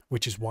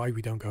 which is why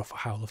we don't go for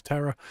Howl of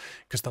Terror,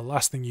 because the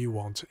last thing you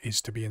want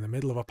is to be in the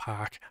middle of a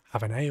pack,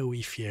 have an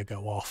AoE Fear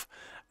go off,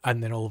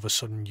 and then all of a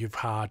sudden you've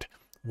had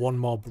one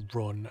mob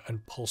run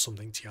and pull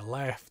something to your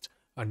left,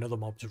 another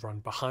mob to run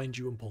behind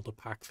you and pull the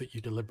pack that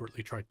you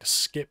deliberately tried to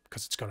skip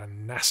because it's got a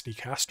nasty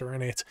caster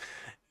in it,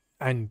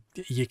 and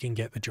you can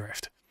get the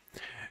drift.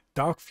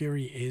 Dark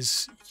Fury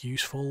is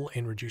useful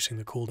in reducing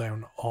the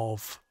cooldown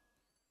of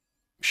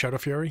Shadow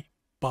Fury,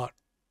 but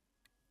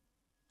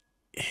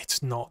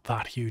it's not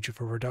that huge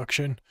of a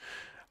reduction,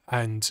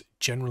 and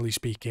generally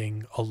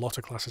speaking, a lot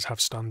of classes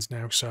have stuns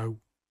now, so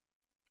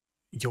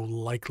you're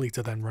likely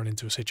to then run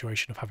into a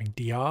situation of having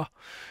DR,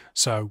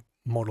 so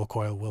Mortal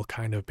Coil will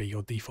kind of be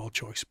your default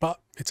choice, but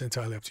it's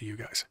entirely up to you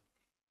guys.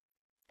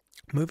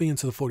 Moving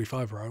into the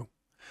 45 row,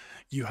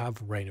 you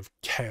have Reign of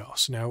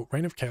Chaos. Now,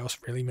 Reign of Chaos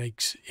really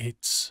makes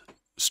its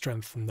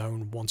strength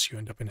known once you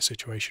end up in a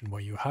situation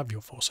where you have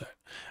your full set,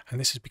 and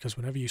this is because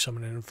whenever you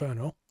summon an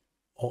Infernal,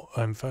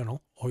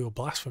 or your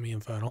Blasphemy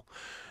Infernal,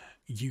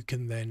 you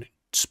can then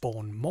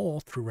spawn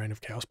more through Reign of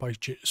Chaos by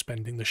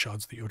spending the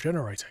shards that you're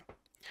generating.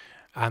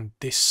 And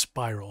this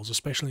spirals,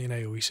 especially in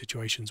AoE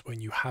situations when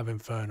you have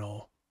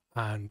Infernal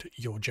and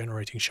you're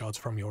generating shards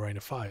from your Rain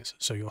of Fires,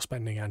 so you're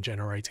spending and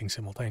generating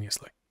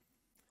simultaneously.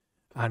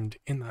 And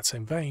in that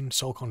same vein,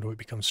 Soul Conduit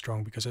becomes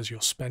strong because as you're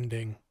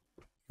spending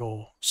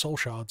your soul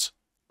shards,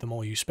 the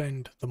more you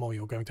spend, the more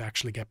you're going to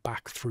actually get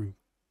back through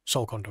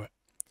Soul Conduit.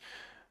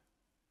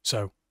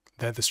 So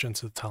they're the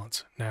strengths of the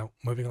talents. Now,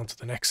 moving on to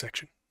the next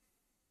section.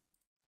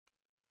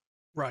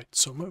 Right,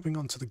 so moving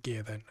on to the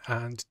gear then,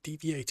 and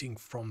deviating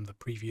from the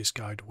previous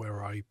guide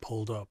where I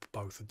pulled up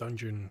both a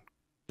dungeon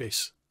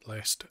BIS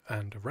list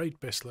and a raid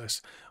BIS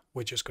list,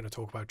 we're just going to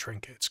talk about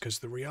trinkets, because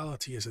the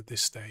reality is at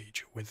this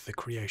stage, with the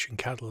creation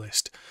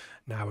catalyst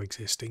now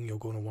existing, you're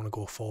going to want to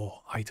go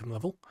for item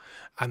level,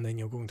 and then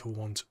you're going to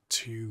want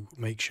to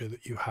make sure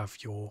that you have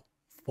your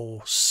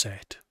 4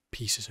 set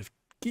pieces of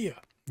gear,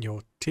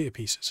 your tier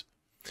pieces.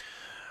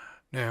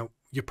 Now,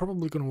 you're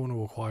probably going to want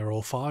to acquire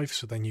all 5,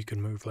 so then you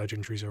can move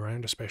legendaries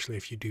around, especially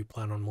if you do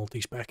plan on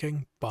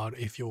multi-specking. But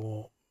if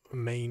your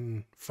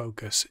main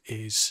focus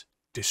is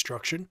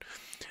destruction,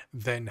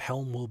 then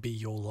Helm will be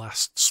your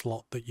last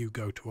slot that you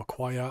go to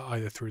acquire,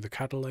 either through the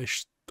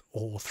Catalyst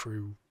or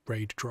through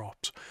raid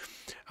drops.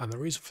 And the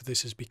reason for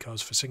this is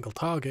because for single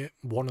target,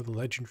 one of the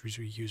legendaries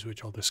we use,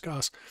 which I'll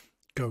discuss,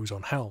 goes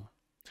on Helm.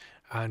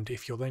 And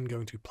if you're then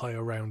going to play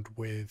around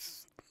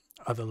with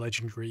other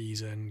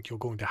legendaries and you're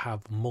going to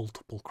have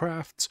multiple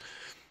crafts,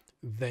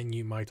 then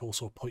you might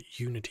also put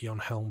Unity on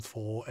Helm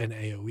for an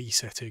AoE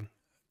setting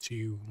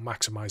to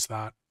maximize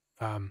that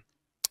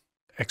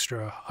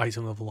extra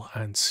item level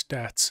and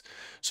stats,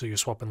 so you're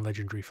swapping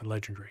legendary for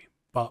legendary.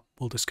 But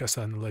we'll discuss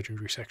that in the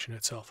legendary section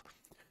itself.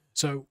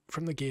 So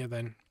from the gear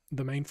then,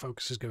 the main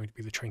focus is going to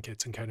be the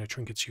trinkets and kind of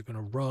trinkets you're going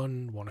to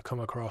run, want to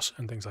come across,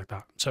 and things like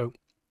that. So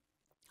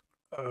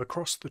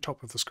across the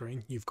top of the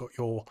screen, you've got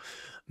your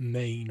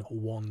main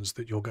ones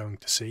that you're going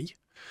to see.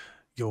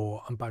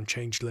 Your Unbound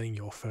Changeling,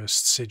 your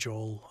First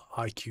Sigil,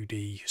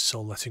 IQD,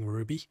 Soul Letting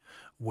Ruby,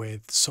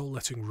 with Soul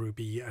Letting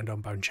Ruby and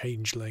Unbound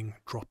Changeling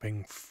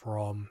dropping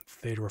from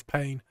Theatre of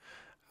Pain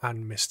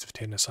and Mist of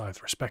Tir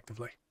Scythe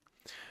respectively.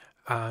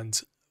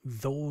 And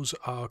those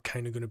are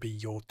kind of going to be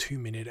your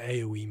 2-minute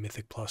AoE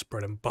Mythic Plus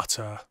bread and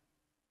butter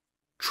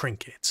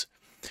trinkets.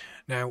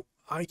 Now,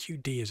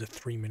 IQD is a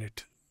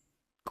 3-minute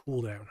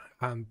cooldown,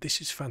 and this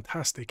is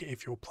fantastic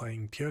if you're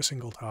playing pure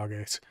single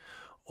target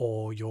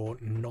or you're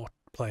not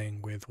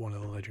playing with one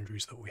of the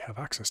legendaries that we have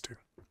access to.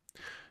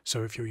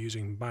 So if you're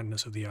using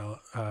Madness of the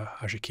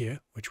Ajikir,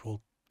 which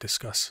we'll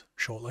discuss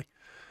shortly,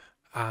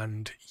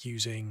 and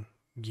using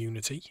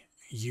Unity,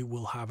 you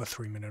will have a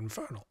 3-minute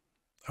Infernal,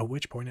 at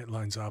which point it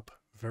lines up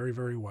very,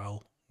 very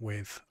well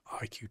with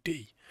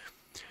IQD.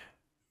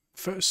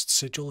 First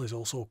Sigil is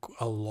also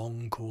a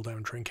long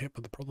cooldown trinket,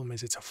 but the problem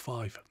is it's a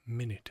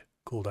 5-minute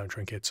cooldown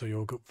trinket, so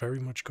you're very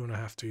much going to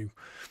have to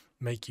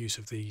make use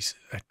of these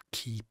at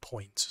key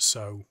points.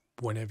 So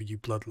whenever you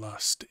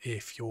bloodlust,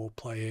 if you're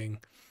playing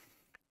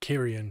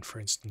Kyrian, for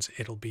instance,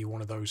 it'll be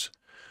one of those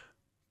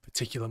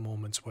particular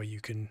moments where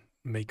you can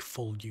make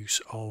full use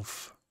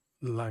of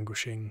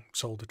Languishing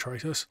Soul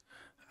Detritus,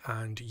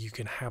 and you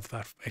can have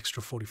that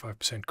extra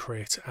 45%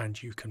 crit,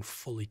 and you can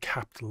fully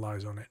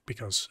capitalize on it,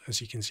 because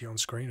as you can see on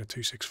screen, a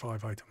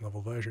 265 item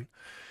level version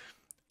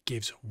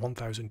gives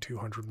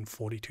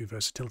 1242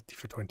 versatility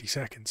for 20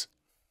 seconds.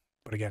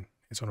 But again,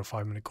 it's on a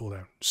 5-minute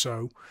cooldown.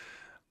 So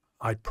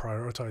I'd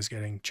prioritize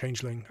getting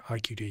Changeling,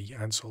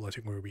 IQD, and Soul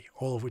Letting Ruby,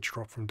 all of which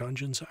drop from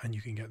dungeons, and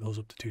you can get those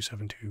up to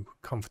 272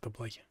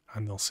 comfortably,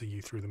 and they'll see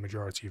you through the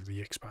majority of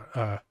the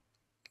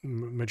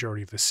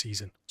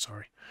season.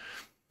 Sorry.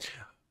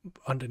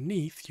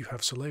 Underneath, you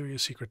have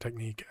Solaria's Secret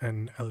Technique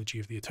and Elegy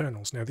of the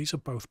Eternals. Now, these are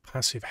both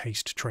passive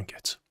haste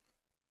trinkets.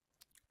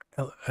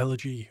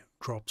 Elegy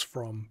drops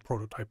from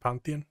Prototype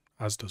Pantheon,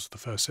 as does the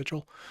First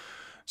Sigil.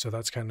 So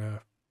that's kind of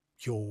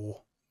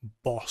your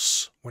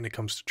boss when it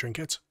comes to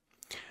trinkets.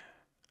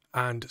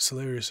 And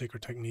Solaria's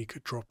Secret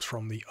Technique drops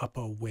from the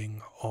upper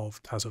wing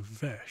of Taz of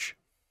Vesh.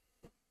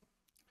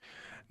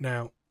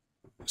 Now,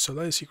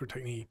 Solaria's Secret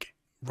Technique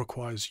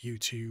requires you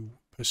to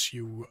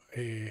pursue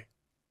a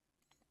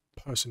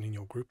person in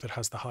your group that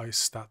has the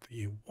highest stat that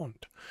you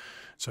want.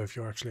 So if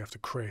you actually have to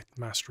create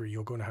mastery,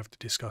 you're going to have to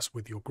discuss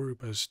with your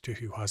group as to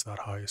who has that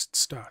highest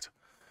stat.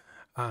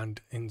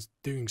 And in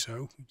doing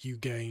so, you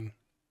gain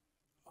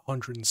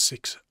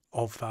 106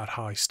 of that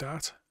high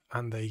stat,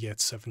 and they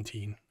get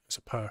 17 as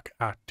a perk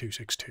at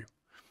 262.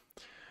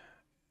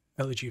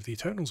 Elegy of the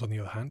Eternals, on the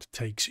other hand,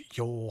 takes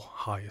your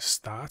highest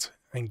stat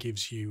and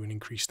gives you an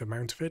increased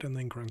amount of it, and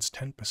then grants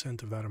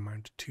 10% of that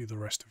amount to the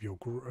rest of your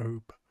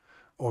group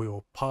or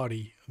your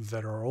party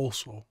that are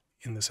also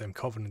in the same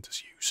covenant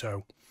as you.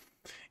 So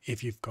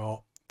if you've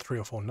got 3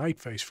 or 4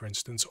 Nightface, for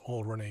instance,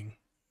 all running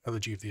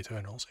Elegy of the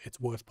Eternals, it's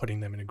worth putting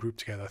them in a group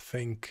together.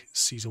 Think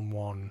Season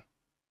 1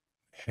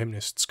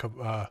 Hymnists,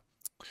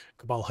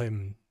 Cabal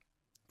Hymn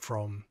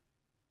from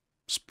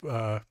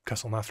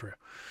Castle Nathria.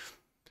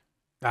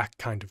 That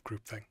kind of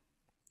group thing.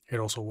 It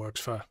also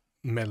works for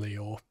melee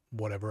or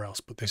whatever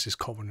else, but this is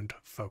Covenant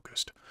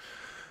focused.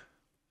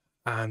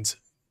 And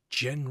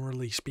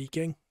generally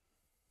speaking,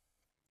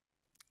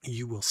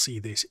 you will see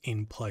this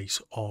in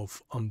place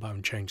of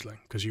Unbound Changeling,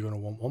 because you're going to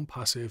want 1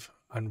 passive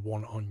and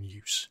 1 on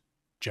use,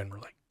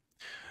 generally.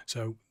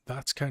 So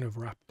that's kind of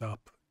wrapped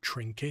up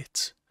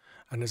trinkets.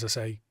 And as I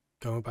say,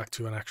 going back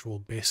to an actual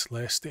base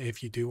list,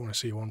 if you do want to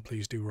see one,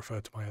 please do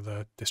refer to my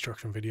other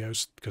destruction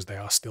videos, because they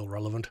are still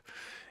relevant.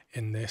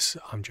 In this,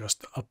 I'm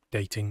just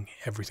updating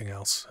everything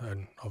else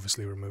and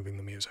obviously removing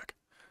the music.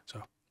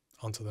 So,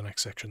 on to the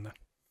next section then.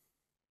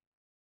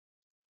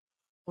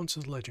 On to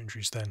the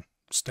legendaries then.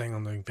 Staying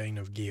on the vein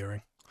of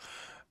gearing,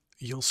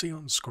 you'll see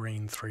on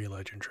screen 3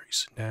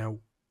 legendaries. Now,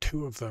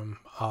 2 of them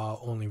are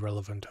only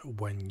relevant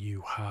when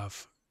you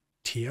have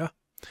Tir,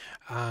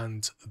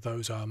 and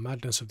those are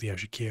Madness of the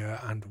Ashikir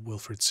and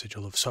Wilfred's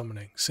Sigil of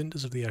Summoning.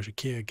 Cinders of the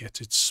Ashikir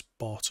gets its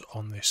spot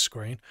on this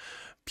screen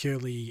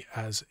purely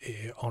as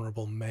an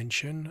honourable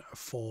mention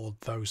for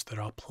those that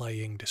are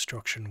playing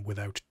Destruction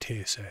without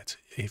tier set.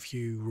 If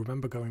you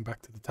remember going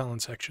back to the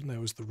talent section, there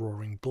was the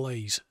Roaring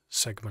Blaze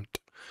segment,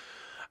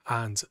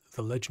 and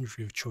the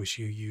legendary of choice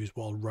you use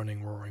while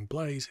running Roaring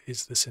Blaze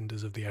is the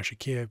Cinders of the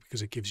Ashikir,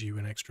 because it gives you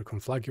an extra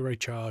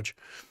Conflagrate charge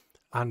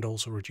and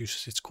also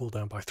reduces its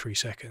cooldown by 3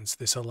 seconds.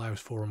 This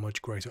allows for a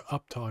much greater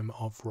uptime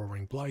of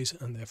Roaring Blaze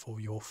and therefore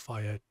your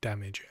fire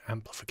damage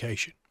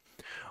amplification.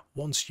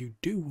 Once you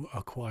do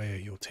acquire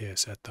your tier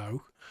set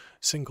though,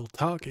 single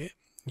target,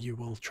 you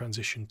will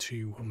transition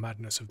to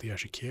Madness of the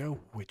Ashikir,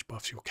 which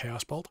buffs your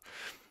Chaos Bolt.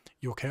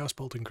 Your Chaos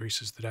Bolt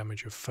increases the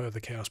damage of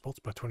further Chaos Bolts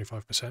by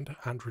 25%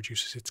 and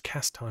reduces its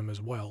cast time as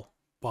well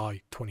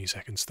by 20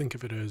 seconds. Think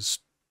of it as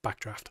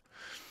Backdraft,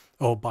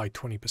 or by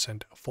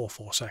 20% for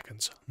 4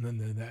 seconds. And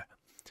then there.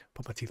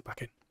 Put my teeth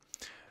back in.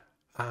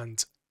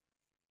 And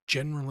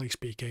generally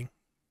speaking,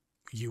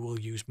 you will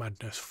use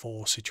Madness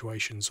for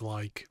situations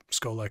like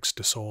Skolex,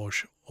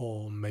 Desorge,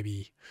 or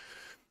maybe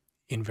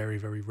in very,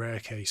 very rare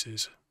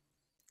cases,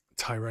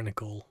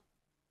 tyrannical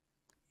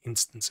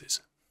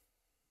instances.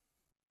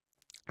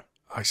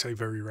 I say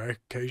very rare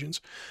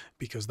occasions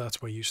because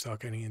that's where you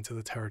start getting into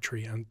the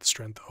territory and the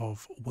strength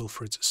of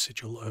Wilfred's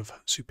Sigil of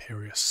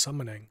Superior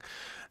Summoning.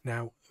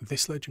 Now,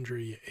 this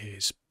legendary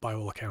is, by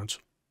all accounts,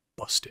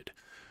 busted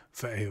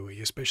for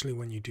AoE, especially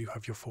when you do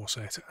have your 4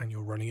 set and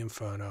you're running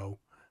Inferno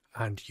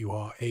and you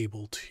are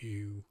able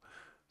to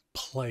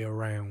play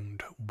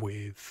around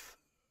with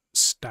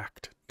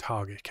stacked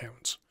target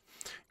counts.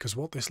 Because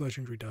what this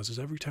legendary does is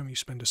every time you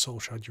spend a soul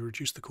shard, you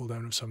reduce the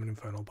cooldown of Summon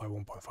Infernal by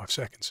 1.5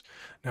 seconds.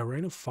 Now,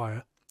 Rain of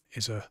Fire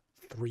is a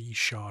 3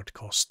 shard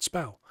cost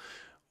spell,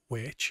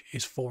 which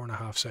is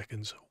 4.5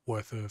 seconds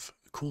worth of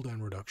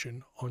cooldown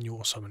reduction on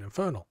your Summon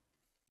Infernal.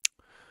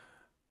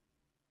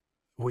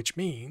 Which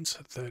means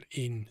that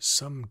in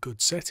some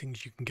good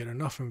settings, you can get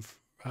enough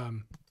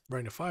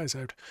Rain of Fires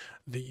out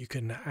that you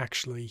can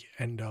actually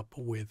end up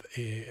with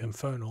an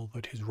Infernal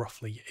that is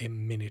roughly a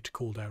minute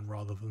cooldown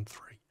rather than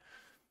 3.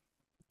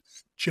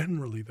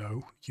 Generally,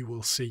 though, you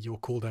will see your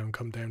cooldown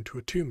come down to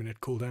a 2-minute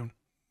cooldown,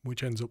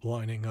 which ends up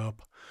lining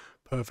up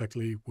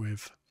perfectly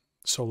with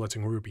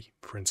Soul-Letting Ruby,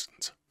 for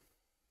instance.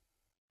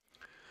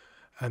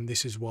 And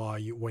this is why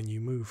when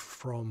you move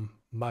from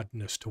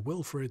Madness to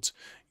Wilfred's,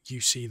 you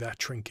see that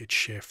trinket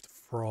shift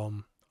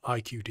from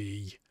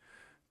IQD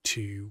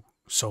to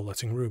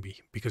Soul-Letting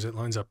Ruby, because it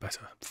lines up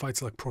better.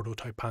 Fights like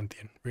Prototype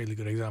Pantheon, really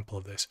good example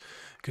of this,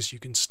 because you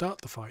can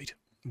start the fight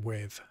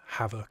with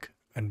Havoc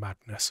and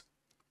Madness,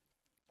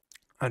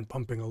 and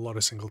pumping a lot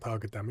of single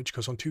target damage,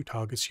 because on 2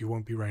 targets you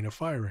won't be Rain of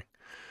Firing.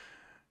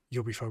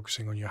 You'll be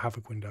focusing on your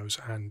Havoc windows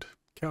and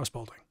Chaos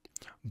Bolting.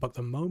 But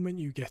the moment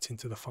you get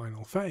into the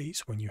final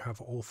phase, when you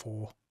have all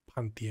 4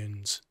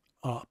 Pantheons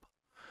up,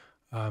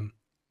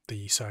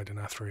 the Sidon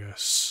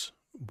Athreus,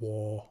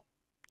 War,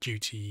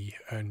 Duty,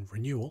 and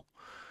Renewal,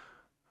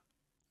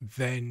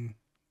 then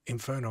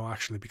Inferno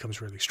actually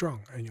becomes really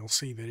strong. And you'll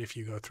see that if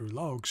you go through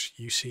logs,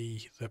 you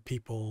see that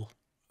people,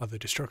 other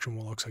Destruction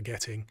Warlocks, are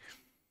getting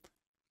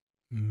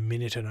 1.5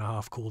 minute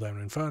cooldown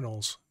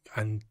Infernals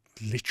and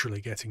literally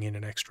getting in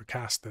an extra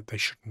cast that they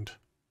shouldn't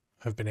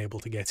have been able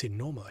to get in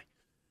normally.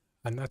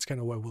 And that's kind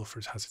of where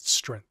Wilfred's has its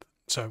strength.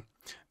 So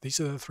these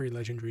are the 3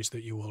 legendaries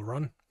that you will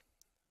run,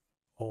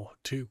 or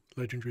 2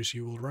 legendaries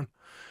you will run,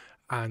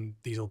 and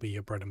these will be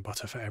your bread and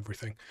butter for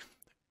everything.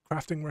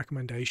 Crafting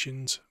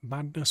recommendations: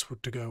 Madness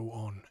would to go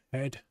on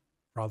head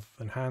rather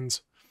than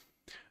hands,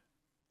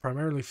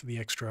 primarily for the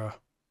extra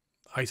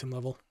item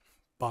level,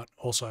 but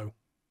also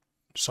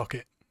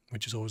socket,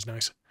 which is always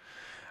nice.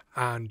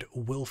 And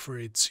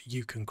Wilfred's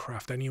you can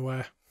craft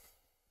anywhere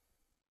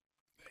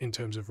in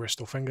terms of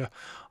wrist or finger.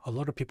 A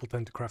lot of people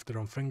tend to craft it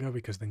on finger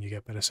because then you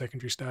get better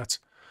secondary stats,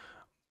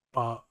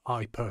 but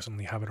I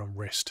personally have it on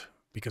wrist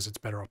because it's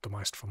better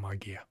optimized for my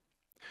gear.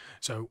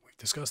 So we've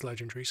discussed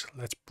legendaries.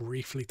 Let's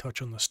briefly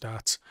touch on the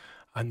stats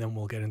and then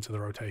we'll get into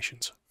the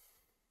rotations.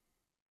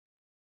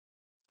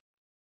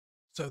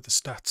 So the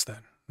stats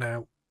then.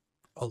 Now,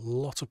 a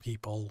lot of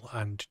people,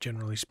 and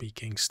generally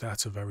speaking,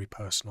 stats are very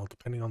personal.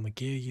 Depending on the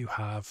gear you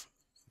have,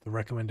 the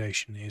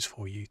recommendation is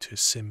for you to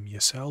sim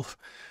yourself,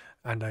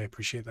 and I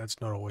appreciate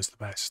that's not always the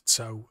best.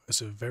 So as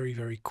a very,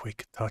 very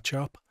quick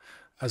touch-up,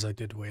 as I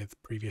did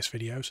with previous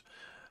videos,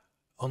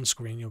 on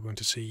screen you're going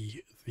to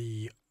see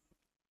the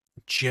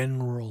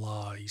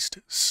generalized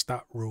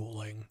stat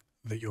ruling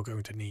that you're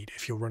going to need.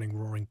 If you're running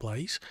Roaring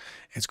Blaze,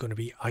 it's going to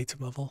be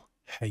item level,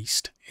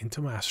 haste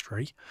into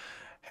mastery.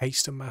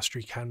 Haste and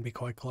mastery can be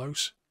quite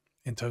close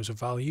in terms of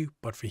value,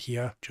 but for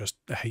here, just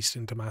the haste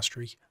into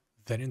mastery,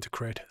 then into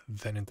crit,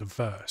 then into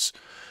verse.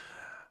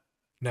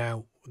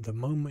 Now, the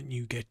moment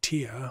you get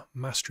tier,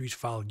 mastery's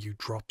value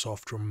drops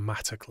off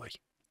dramatically.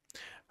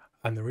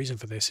 And the reason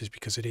for this is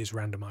because it is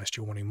randomized.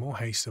 You're wanting more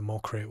haste and more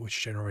crit,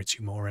 which generates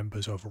you more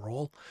embers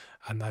overall.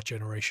 And that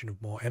generation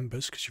of more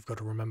embers, because you've got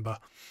to remember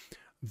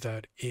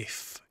that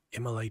if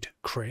Immolate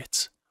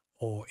crits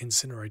or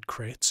incinerate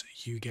crits,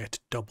 you get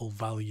double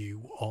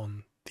value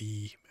on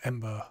the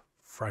ember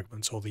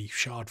fragments or the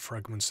shard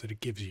fragments that it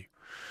gives you.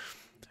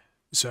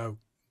 So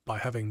by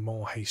having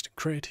more haste and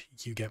crit,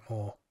 you get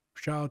more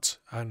shards,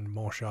 and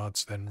more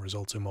shards then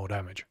results in more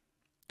damage.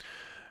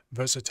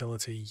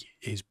 Versatility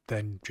is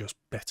then just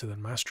better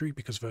than mastery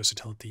because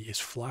versatility is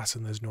flat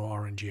and there's no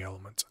RNG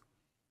element.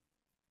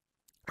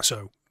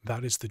 So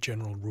that is the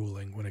general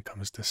ruling when it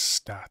comes to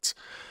stats.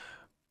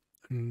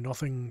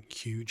 Nothing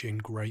huge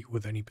and great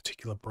with any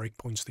particular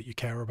breakpoints that you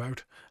care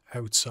about,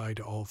 outside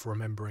of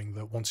remembering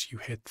that once you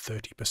hit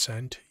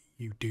 30%,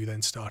 you do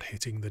then start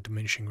hitting the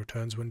diminishing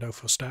returns window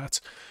for stats,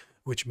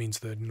 which means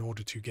that in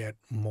order to get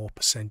more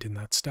percent in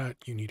that stat,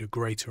 you need a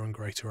greater and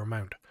greater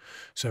amount.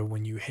 So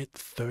when you hit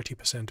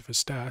 30% of a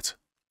stat,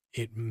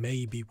 it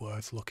may be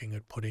worth looking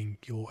at putting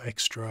your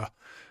extra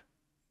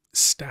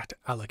stat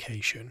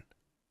allocation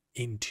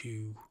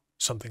into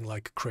something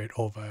like crit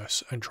or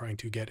verse and trying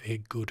to get a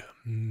good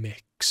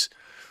mix.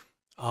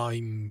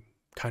 I'm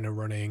kind of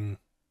running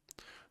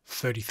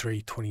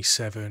 33,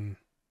 27,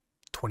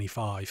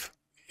 25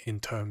 in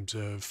terms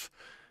of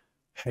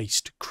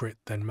haste, crit,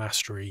 then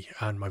mastery,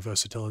 and my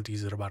versatility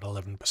is at about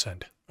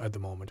 11% at the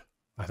moment,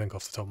 I think,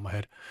 off the top of my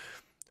head.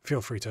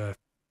 Feel free to,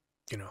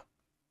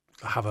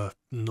 have a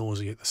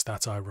nosy at the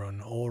stats I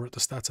run or at the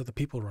stats other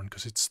people run,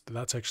 because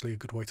that's actually a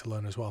good way to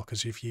learn as well.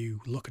 Because if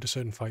you look at a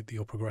certain fight that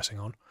you're progressing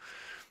on,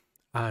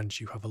 and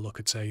you have a look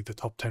at, say, the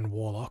top 10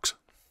 warlocks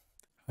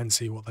and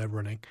see what they're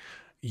running,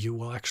 you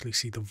will actually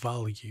see the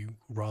value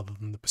rather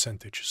than the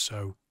percentage.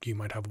 So you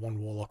might have one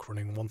warlock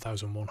running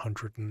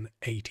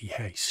 1180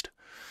 haste,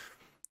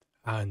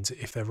 and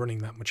if they're running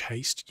that much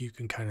haste, you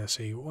can kind of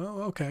see,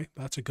 well, okay,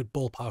 that's a good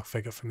ballpark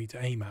figure for me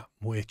to aim at,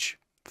 which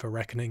for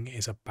reckoning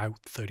is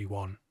about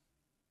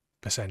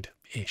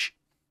 31%-ish.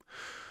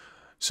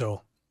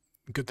 So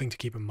good thing to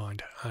keep in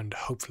mind, and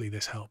hopefully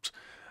this helps.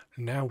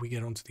 Now we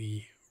get onto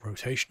the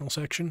rotational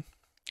section,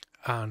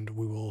 and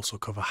we will also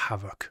cover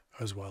Havoc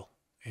as well,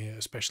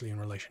 especially in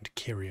relation to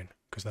Kyrian,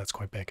 because that's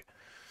quite big.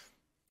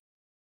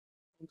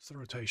 Onto the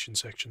rotation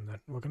section then.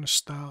 We're going to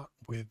start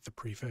with the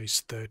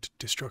preface that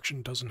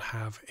Destruction doesn't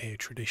have a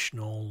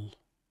traditional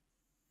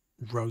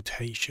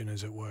rotation,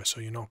 as it were, so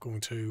you're not going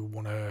to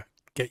want to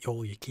get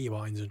all your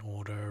keybinds in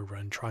order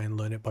and try and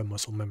learn it by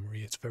muscle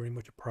memory. It's very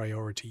much a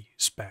priority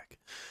spec.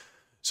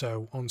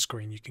 So on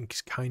screen you can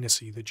kind of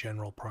see the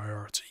general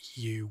priority.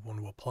 You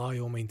want to apply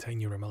or maintain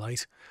your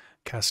immolate,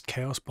 cast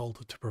Chaos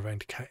Bolt to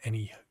prevent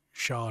any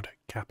shard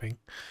capping,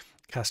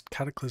 cast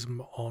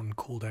Cataclysm on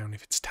cooldown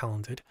if it's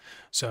talented.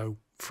 So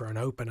for an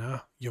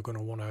opener, you're going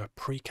to want to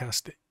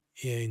precast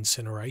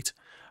Incinerate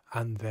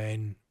and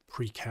then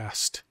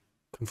precast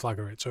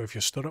Conflagrate. So if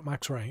you're stood at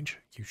max range,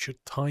 you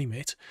should time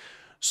it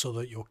so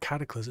that your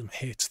Cataclysm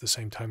hits the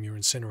same time your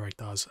Incinerate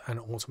does, and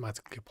it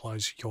automatically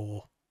applies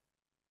your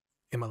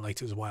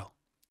Immolate as well,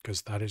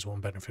 because that is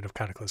one benefit of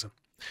Cataclysm.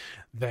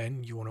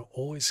 Then you want to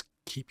always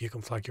keep your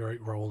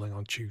Conflagrate rolling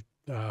on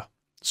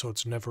so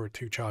it's never at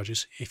 2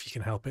 charges if you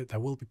can help it. There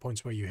will be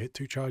points where you hit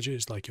 2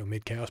 charges, like your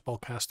mid Chaos Ball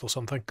cast or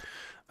something.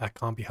 That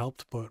can't be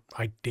helped, but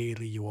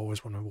ideally you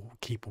always want to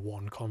keep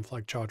 1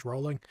 Conflag charge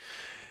rolling.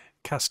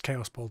 Cast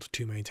Chaos Bolt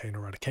to maintain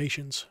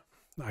eradications.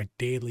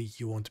 Ideally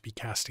you want to be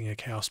casting a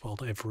Chaos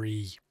Bolt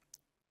every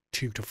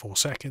 2 to 4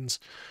 seconds,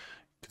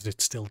 because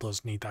it still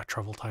does need that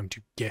travel time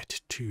to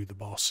get to the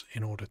boss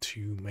in order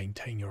to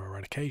maintain your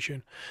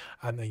eradication.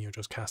 And then you're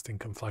just casting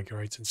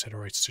Conflagrates and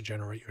Incinerates to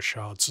generate your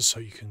shards so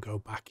you can go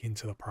back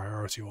into the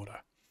priority order.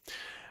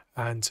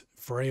 And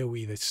for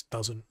AoE this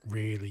doesn't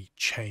really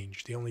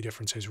change. The only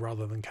difference is,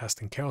 rather than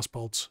casting Chaos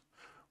Bolts,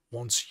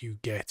 once you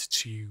get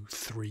to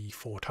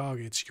 3-4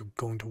 targets, you're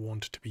going to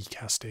want to be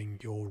casting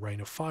your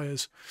Rain of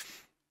Fires,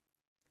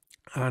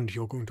 and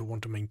you're going to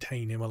want to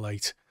maintain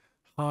Immolate,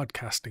 hard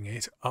casting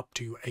it up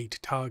to 8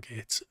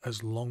 targets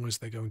as long as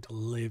they're going to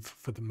live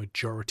for the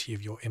majority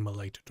of your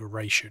Immolate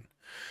duration.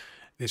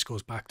 This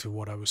goes back to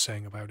what I was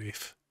saying about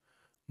if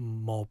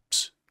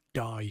mobs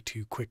die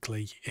too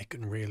quickly, it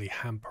can really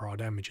hamper our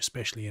damage,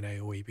 especially in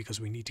AoE,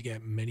 because we need to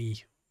get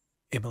many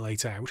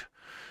Immolate out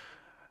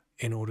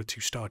in order to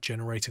start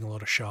generating a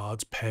lot of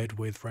shards paired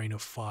with Rain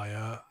of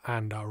Fire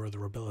and our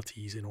other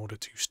abilities in order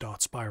to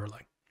start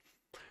spiraling.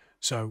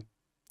 So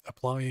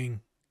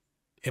applying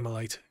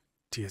Immolate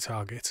to your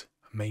target,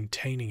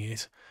 maintaining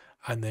it,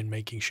 and then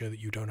making sure that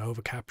you don't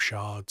overcap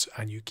shards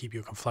and you keep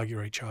your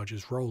Conflagrate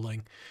charges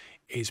rolling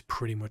is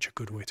pretty much a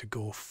good way to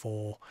go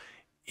for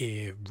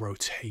a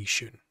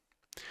rotation.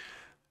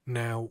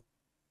 Now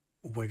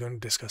we're going to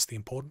discuss the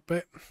important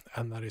bit,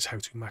 and that is how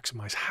to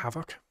maximize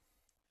Havoc,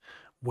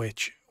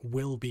 which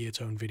will be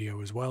its own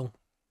video as well,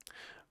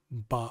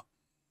 but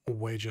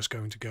we're just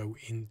going to go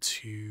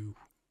into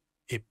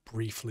it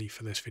briefly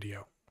for this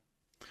video.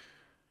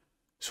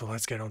 So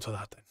let's get onto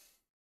that then.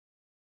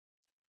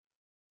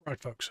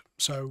 Right folks,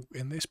 so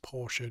in this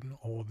portion,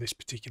 or this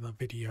particular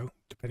video,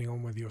 depending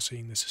on whether you're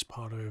seeing this as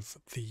part of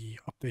the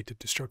updated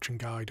Destruction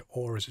Guide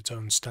or as its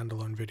own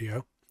standalone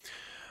video,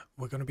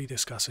 we're going to be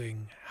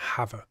discussing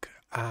Havoc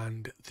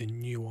and the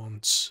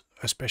nuance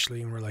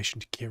especially in relation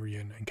to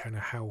Kyrian and kind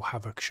of how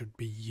Havoc should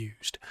be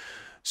used.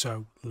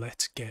 So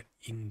let's get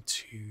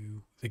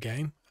into the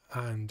game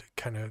and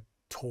kind of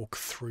talk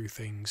through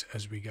things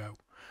as we go.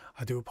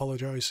 I do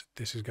apologise,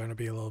 this is going to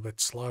be a little bit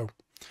slow.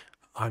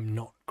 I'm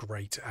not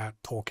great at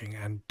talking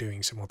and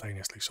doing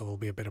simultaneously, so there'll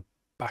be a bit of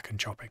back and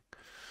chopping.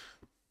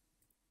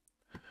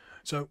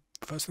 So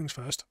first things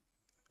first,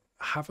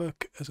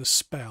 Havoc as a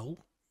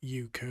spell,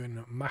 you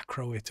can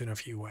macro it in a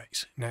few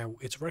ways. Now,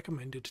 it's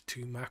recommended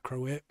to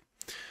macro it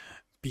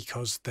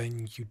because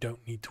then you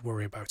don't need to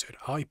worry about it.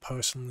 I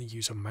personally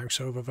use a mouse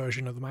over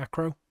version of the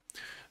macro,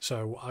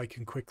 so I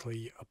can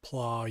quickly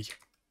apply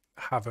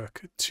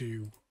Havoc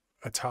to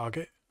a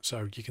target.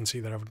 So you can see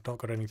that I've not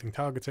got anything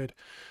targeted.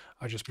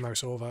 I just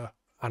mouse over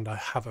and I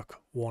Havoc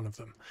one of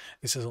them.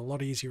 This is a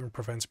lot easier and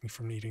prevents me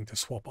from needing to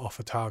swap off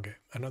a target.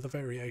 Another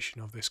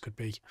variation of this could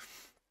be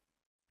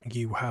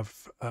you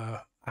have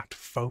at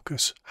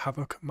focus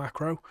Havoc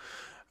macro,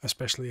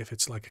 especially if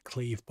it's like a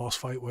cleave boss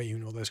fight where you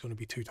know there's going to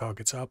be 2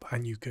 targets up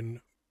and you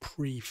can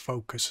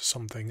pre-focus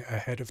something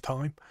ahead of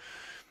time.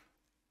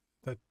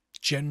 That's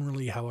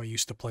generally how I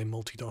used to play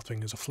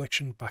multi-dotting as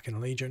Affliction back in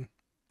Legion,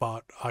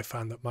 but I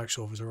found that mouse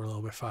overs are a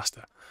little bit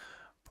faster.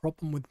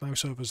 Problem with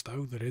mouse overs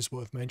though that is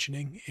worth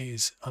mentioning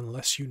is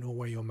unless you know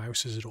where your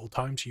mouse is at all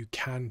times, you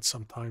can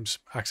sometimes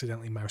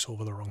accidentally mouse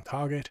over the wrong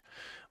target,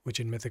 which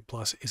in Mythic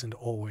Plus isn't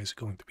always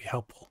going to be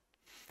helpful.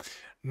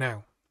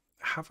 Now,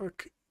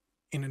 Havoc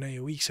in an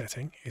AoE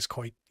setting is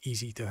quite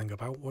easy to think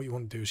about. What you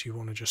want to do is you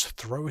want to just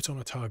throw it on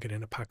a target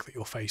in a pack that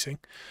you're facing.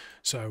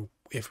 So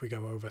if we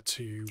go over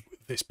to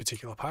this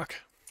particular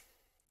pack,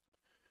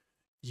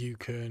 you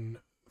can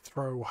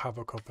throw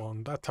Havoc up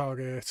on that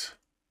target,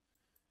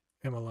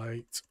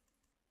 immolate,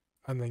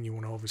 and then you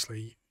want to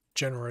obviously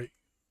generate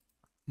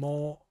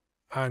more,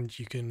 and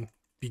you can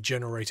be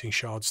generating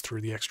shards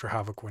through the extra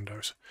Havoc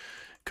windows,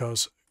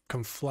 because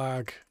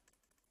Conflag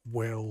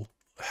will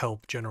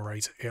help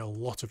generate a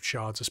lot of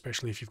shards,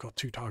 especially if you've got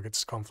 2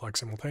 targets to conflag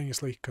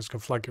simultaneously, because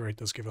Conflagurate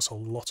does give us a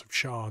lot of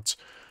shards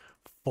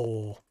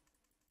for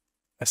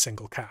a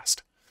single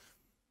cast,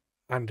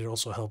 and it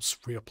also helps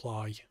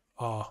reapply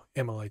our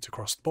immolate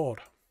across the board,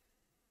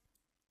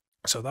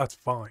 so that's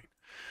fine.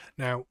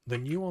 Now, the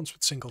nuance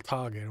with single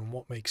target and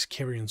what makes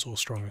Kyrian so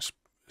strong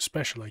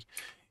especially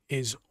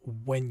is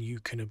when you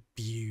can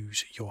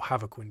abuse your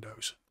Havoc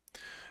windows.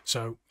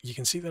 So you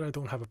can see that I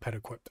don't have a pet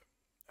equipped,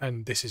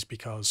 and this is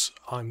because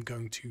I'm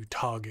going to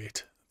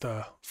target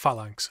the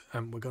Phalanx,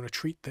 and we're going to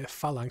treat the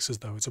Phalanx as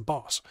though it's a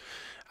boss.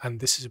 And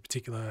this is a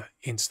particular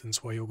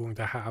instance where you're going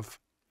to have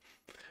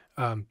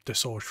the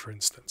Sword, for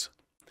instance.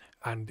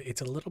 And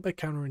it's a little bit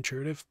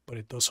counterintuitive, but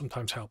it does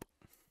sometimes help.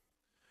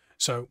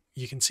 So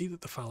you can see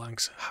that the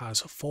Phalanx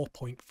has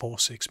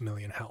 4.46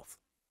 million health.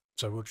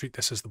 So we'll treat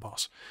this as the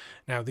boss.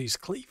 Now these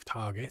cleave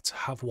targets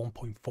have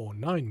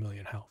 1.49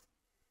 million health.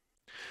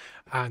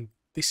 And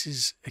this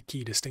is a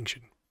key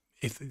distinction.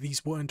 If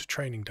these weren't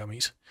training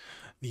dummies,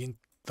 the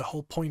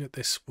whole point of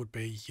this would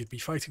be you'd be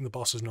fighting the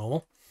boss as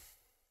normal,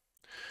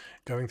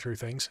 going through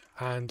things,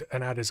 and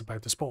an ad is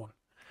about to spawn.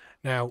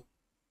 Now,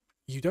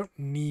 you don't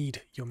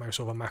need your mouse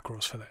over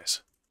macros for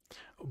this,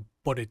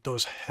 but it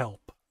does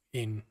help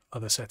in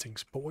other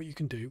settings. But what you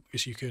can do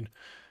is you can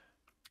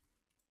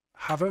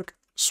Havoc,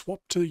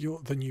 swap to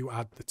the new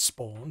ad that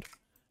spawned,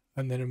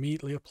 and then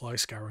immediately apply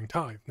Scouring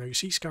Tithe. Now you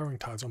see Scouring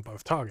Tides on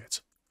both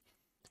targets.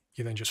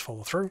 You then just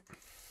follow through.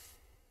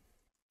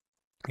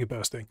 You're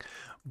bursting.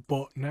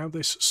 But now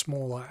this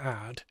smaller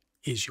ad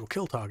is your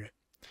kill target.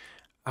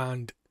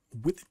 And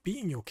with it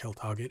being your kill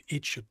target,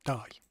 it should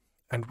die.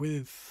 And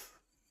with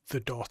the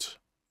dot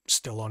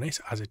still on it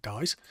as it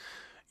dies,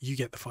 you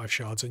get the 5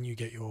 shards and you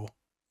get your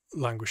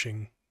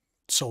Languishing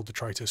Soul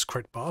Detritus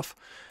crit buff,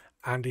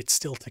 and it's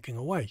still ticking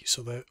away.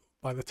 So that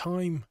by the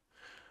time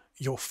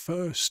your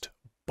first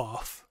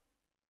buff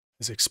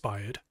has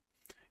expired,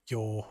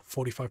 your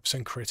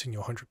 45% crit and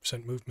your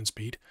 100% movement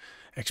speed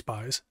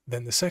expires,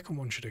 then the second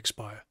one should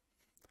expire,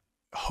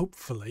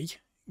 hopefully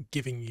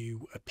giving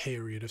you a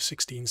period of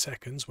 16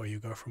 seconds where you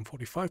go from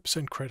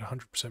 45% crit,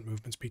 100%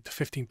 movement speed to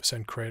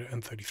 15% crit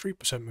and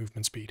 33%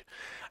 movement speed,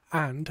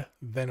 and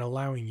then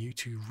allowing you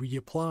to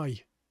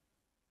reapply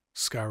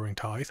Scouring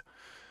Tithe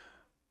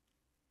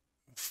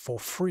for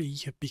free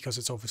because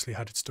it's obviously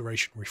had its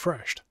duration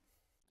refreshed.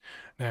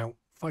 Now,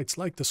 fights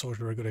like the Sword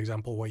are a good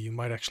example where you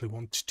might actually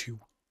want to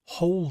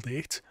hold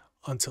it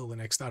until the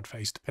next ad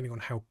phase, depending on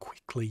how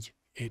quickly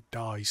it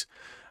dies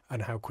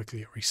and how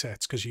quickly it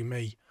resets, because you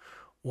may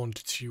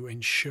want to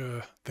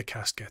ensure the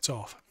cast gets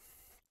off.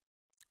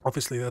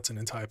 Obviously, that's an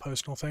entire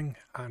personal thing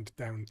and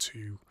down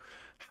to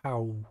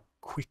how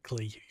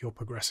quickly you're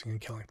progressing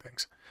and killing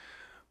things.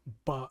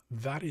 But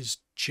that is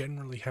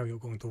generally how you're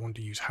going to want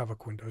to use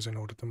Havoc windows in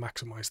order to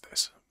maximize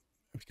this,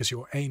 because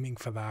you're aiming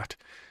for that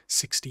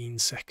 16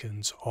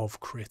 seconds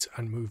of crit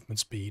and movement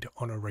speed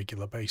on a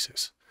regular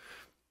basis.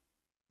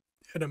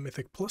 In a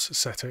Mythic Plus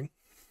setting,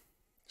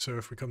 so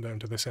if we come down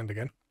to this end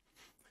again,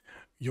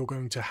 you're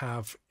going to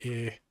have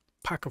a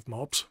pack of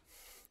mobs,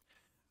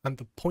 and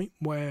the point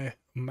where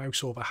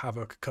Mouse over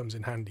Havoc comes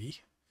in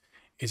handy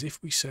is if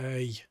we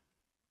say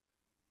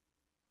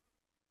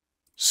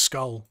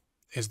Skull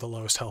is the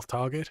lowest health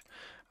target,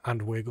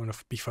 and we're going to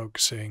be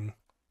focusing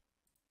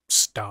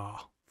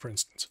Star, for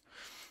instance.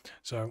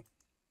 So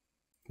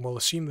we'll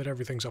assume that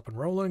everything's up and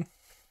rolling.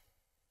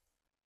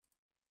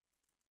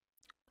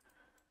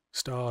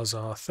 Star's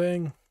our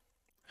thing.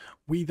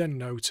 We then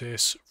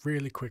notice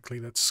really quickly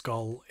that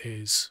Skull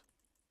is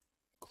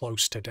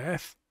close to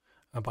death.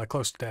 And by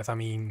close to death, I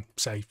mean,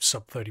 say,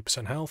 sub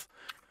 30% health.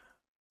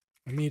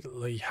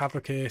 Immediately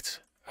Havoc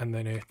it, and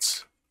then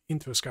it's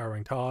into a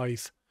Scouring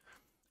Tithe.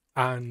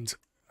 And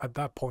at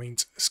that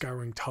point,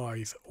 Scouring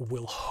Tithe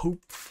will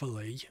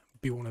hopefully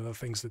be one of the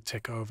things that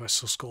tick over,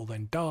 so Skull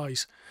then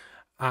dies,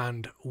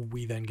 and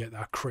we then get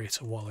that crit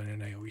while in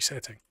an AoE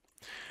setting.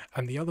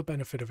 And the other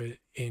benefit of it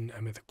in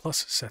a Mythic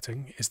Plus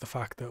setting is the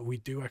fact that we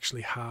do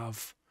actually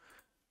have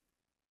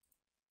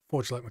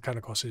Forge Like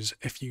Mechanicos'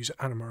 Fuse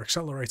Anima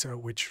Accelerator,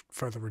 which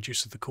further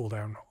reduces the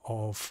cooldown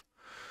of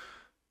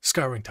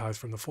Scouring Tithe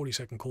from the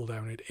 40-second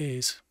cooldown it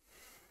is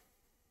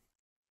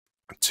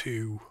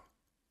to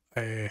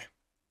a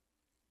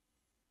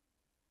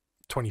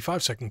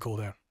 25-second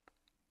cooldown.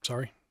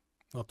 Sorry,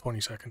 not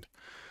 20-second.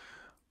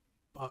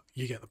 But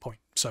you get the point.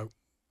 So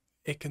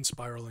it can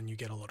spiral and you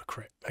get a lot of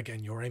crit.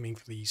 Again, you're aiming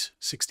for these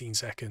 16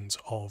 seconds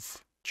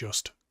of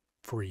just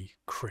free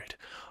crit.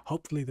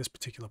 Hopefully this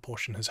particular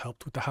portion has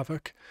helped with the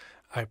Havoc.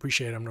 I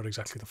appreciate I'm not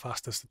exactly the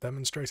fastest at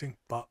demonstrating,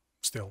 but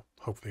still,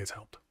 hopefully it's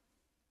helped.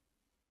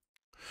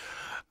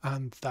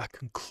 And that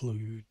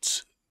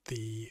concludes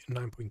the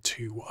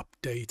 9.2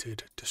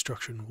 updated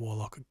Destruction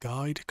Warlock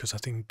guide, because I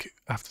think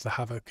after the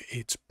Havoc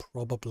it's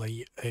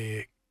probably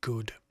a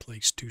good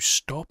place to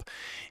stop.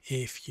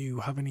 If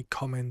you have any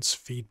comments,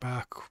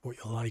 feedback, what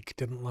you like,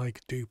 didn't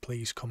like, do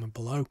please comment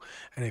below.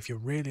 And if you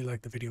really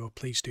like the video,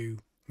 please do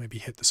maybe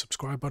hit the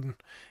subscribe button.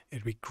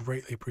 It'd be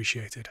greatly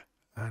appreciated.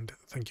 And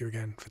thank you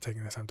again for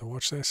taking the time to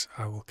watch this.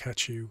 I will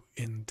catch you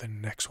in the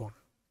next one.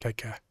 Take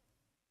care.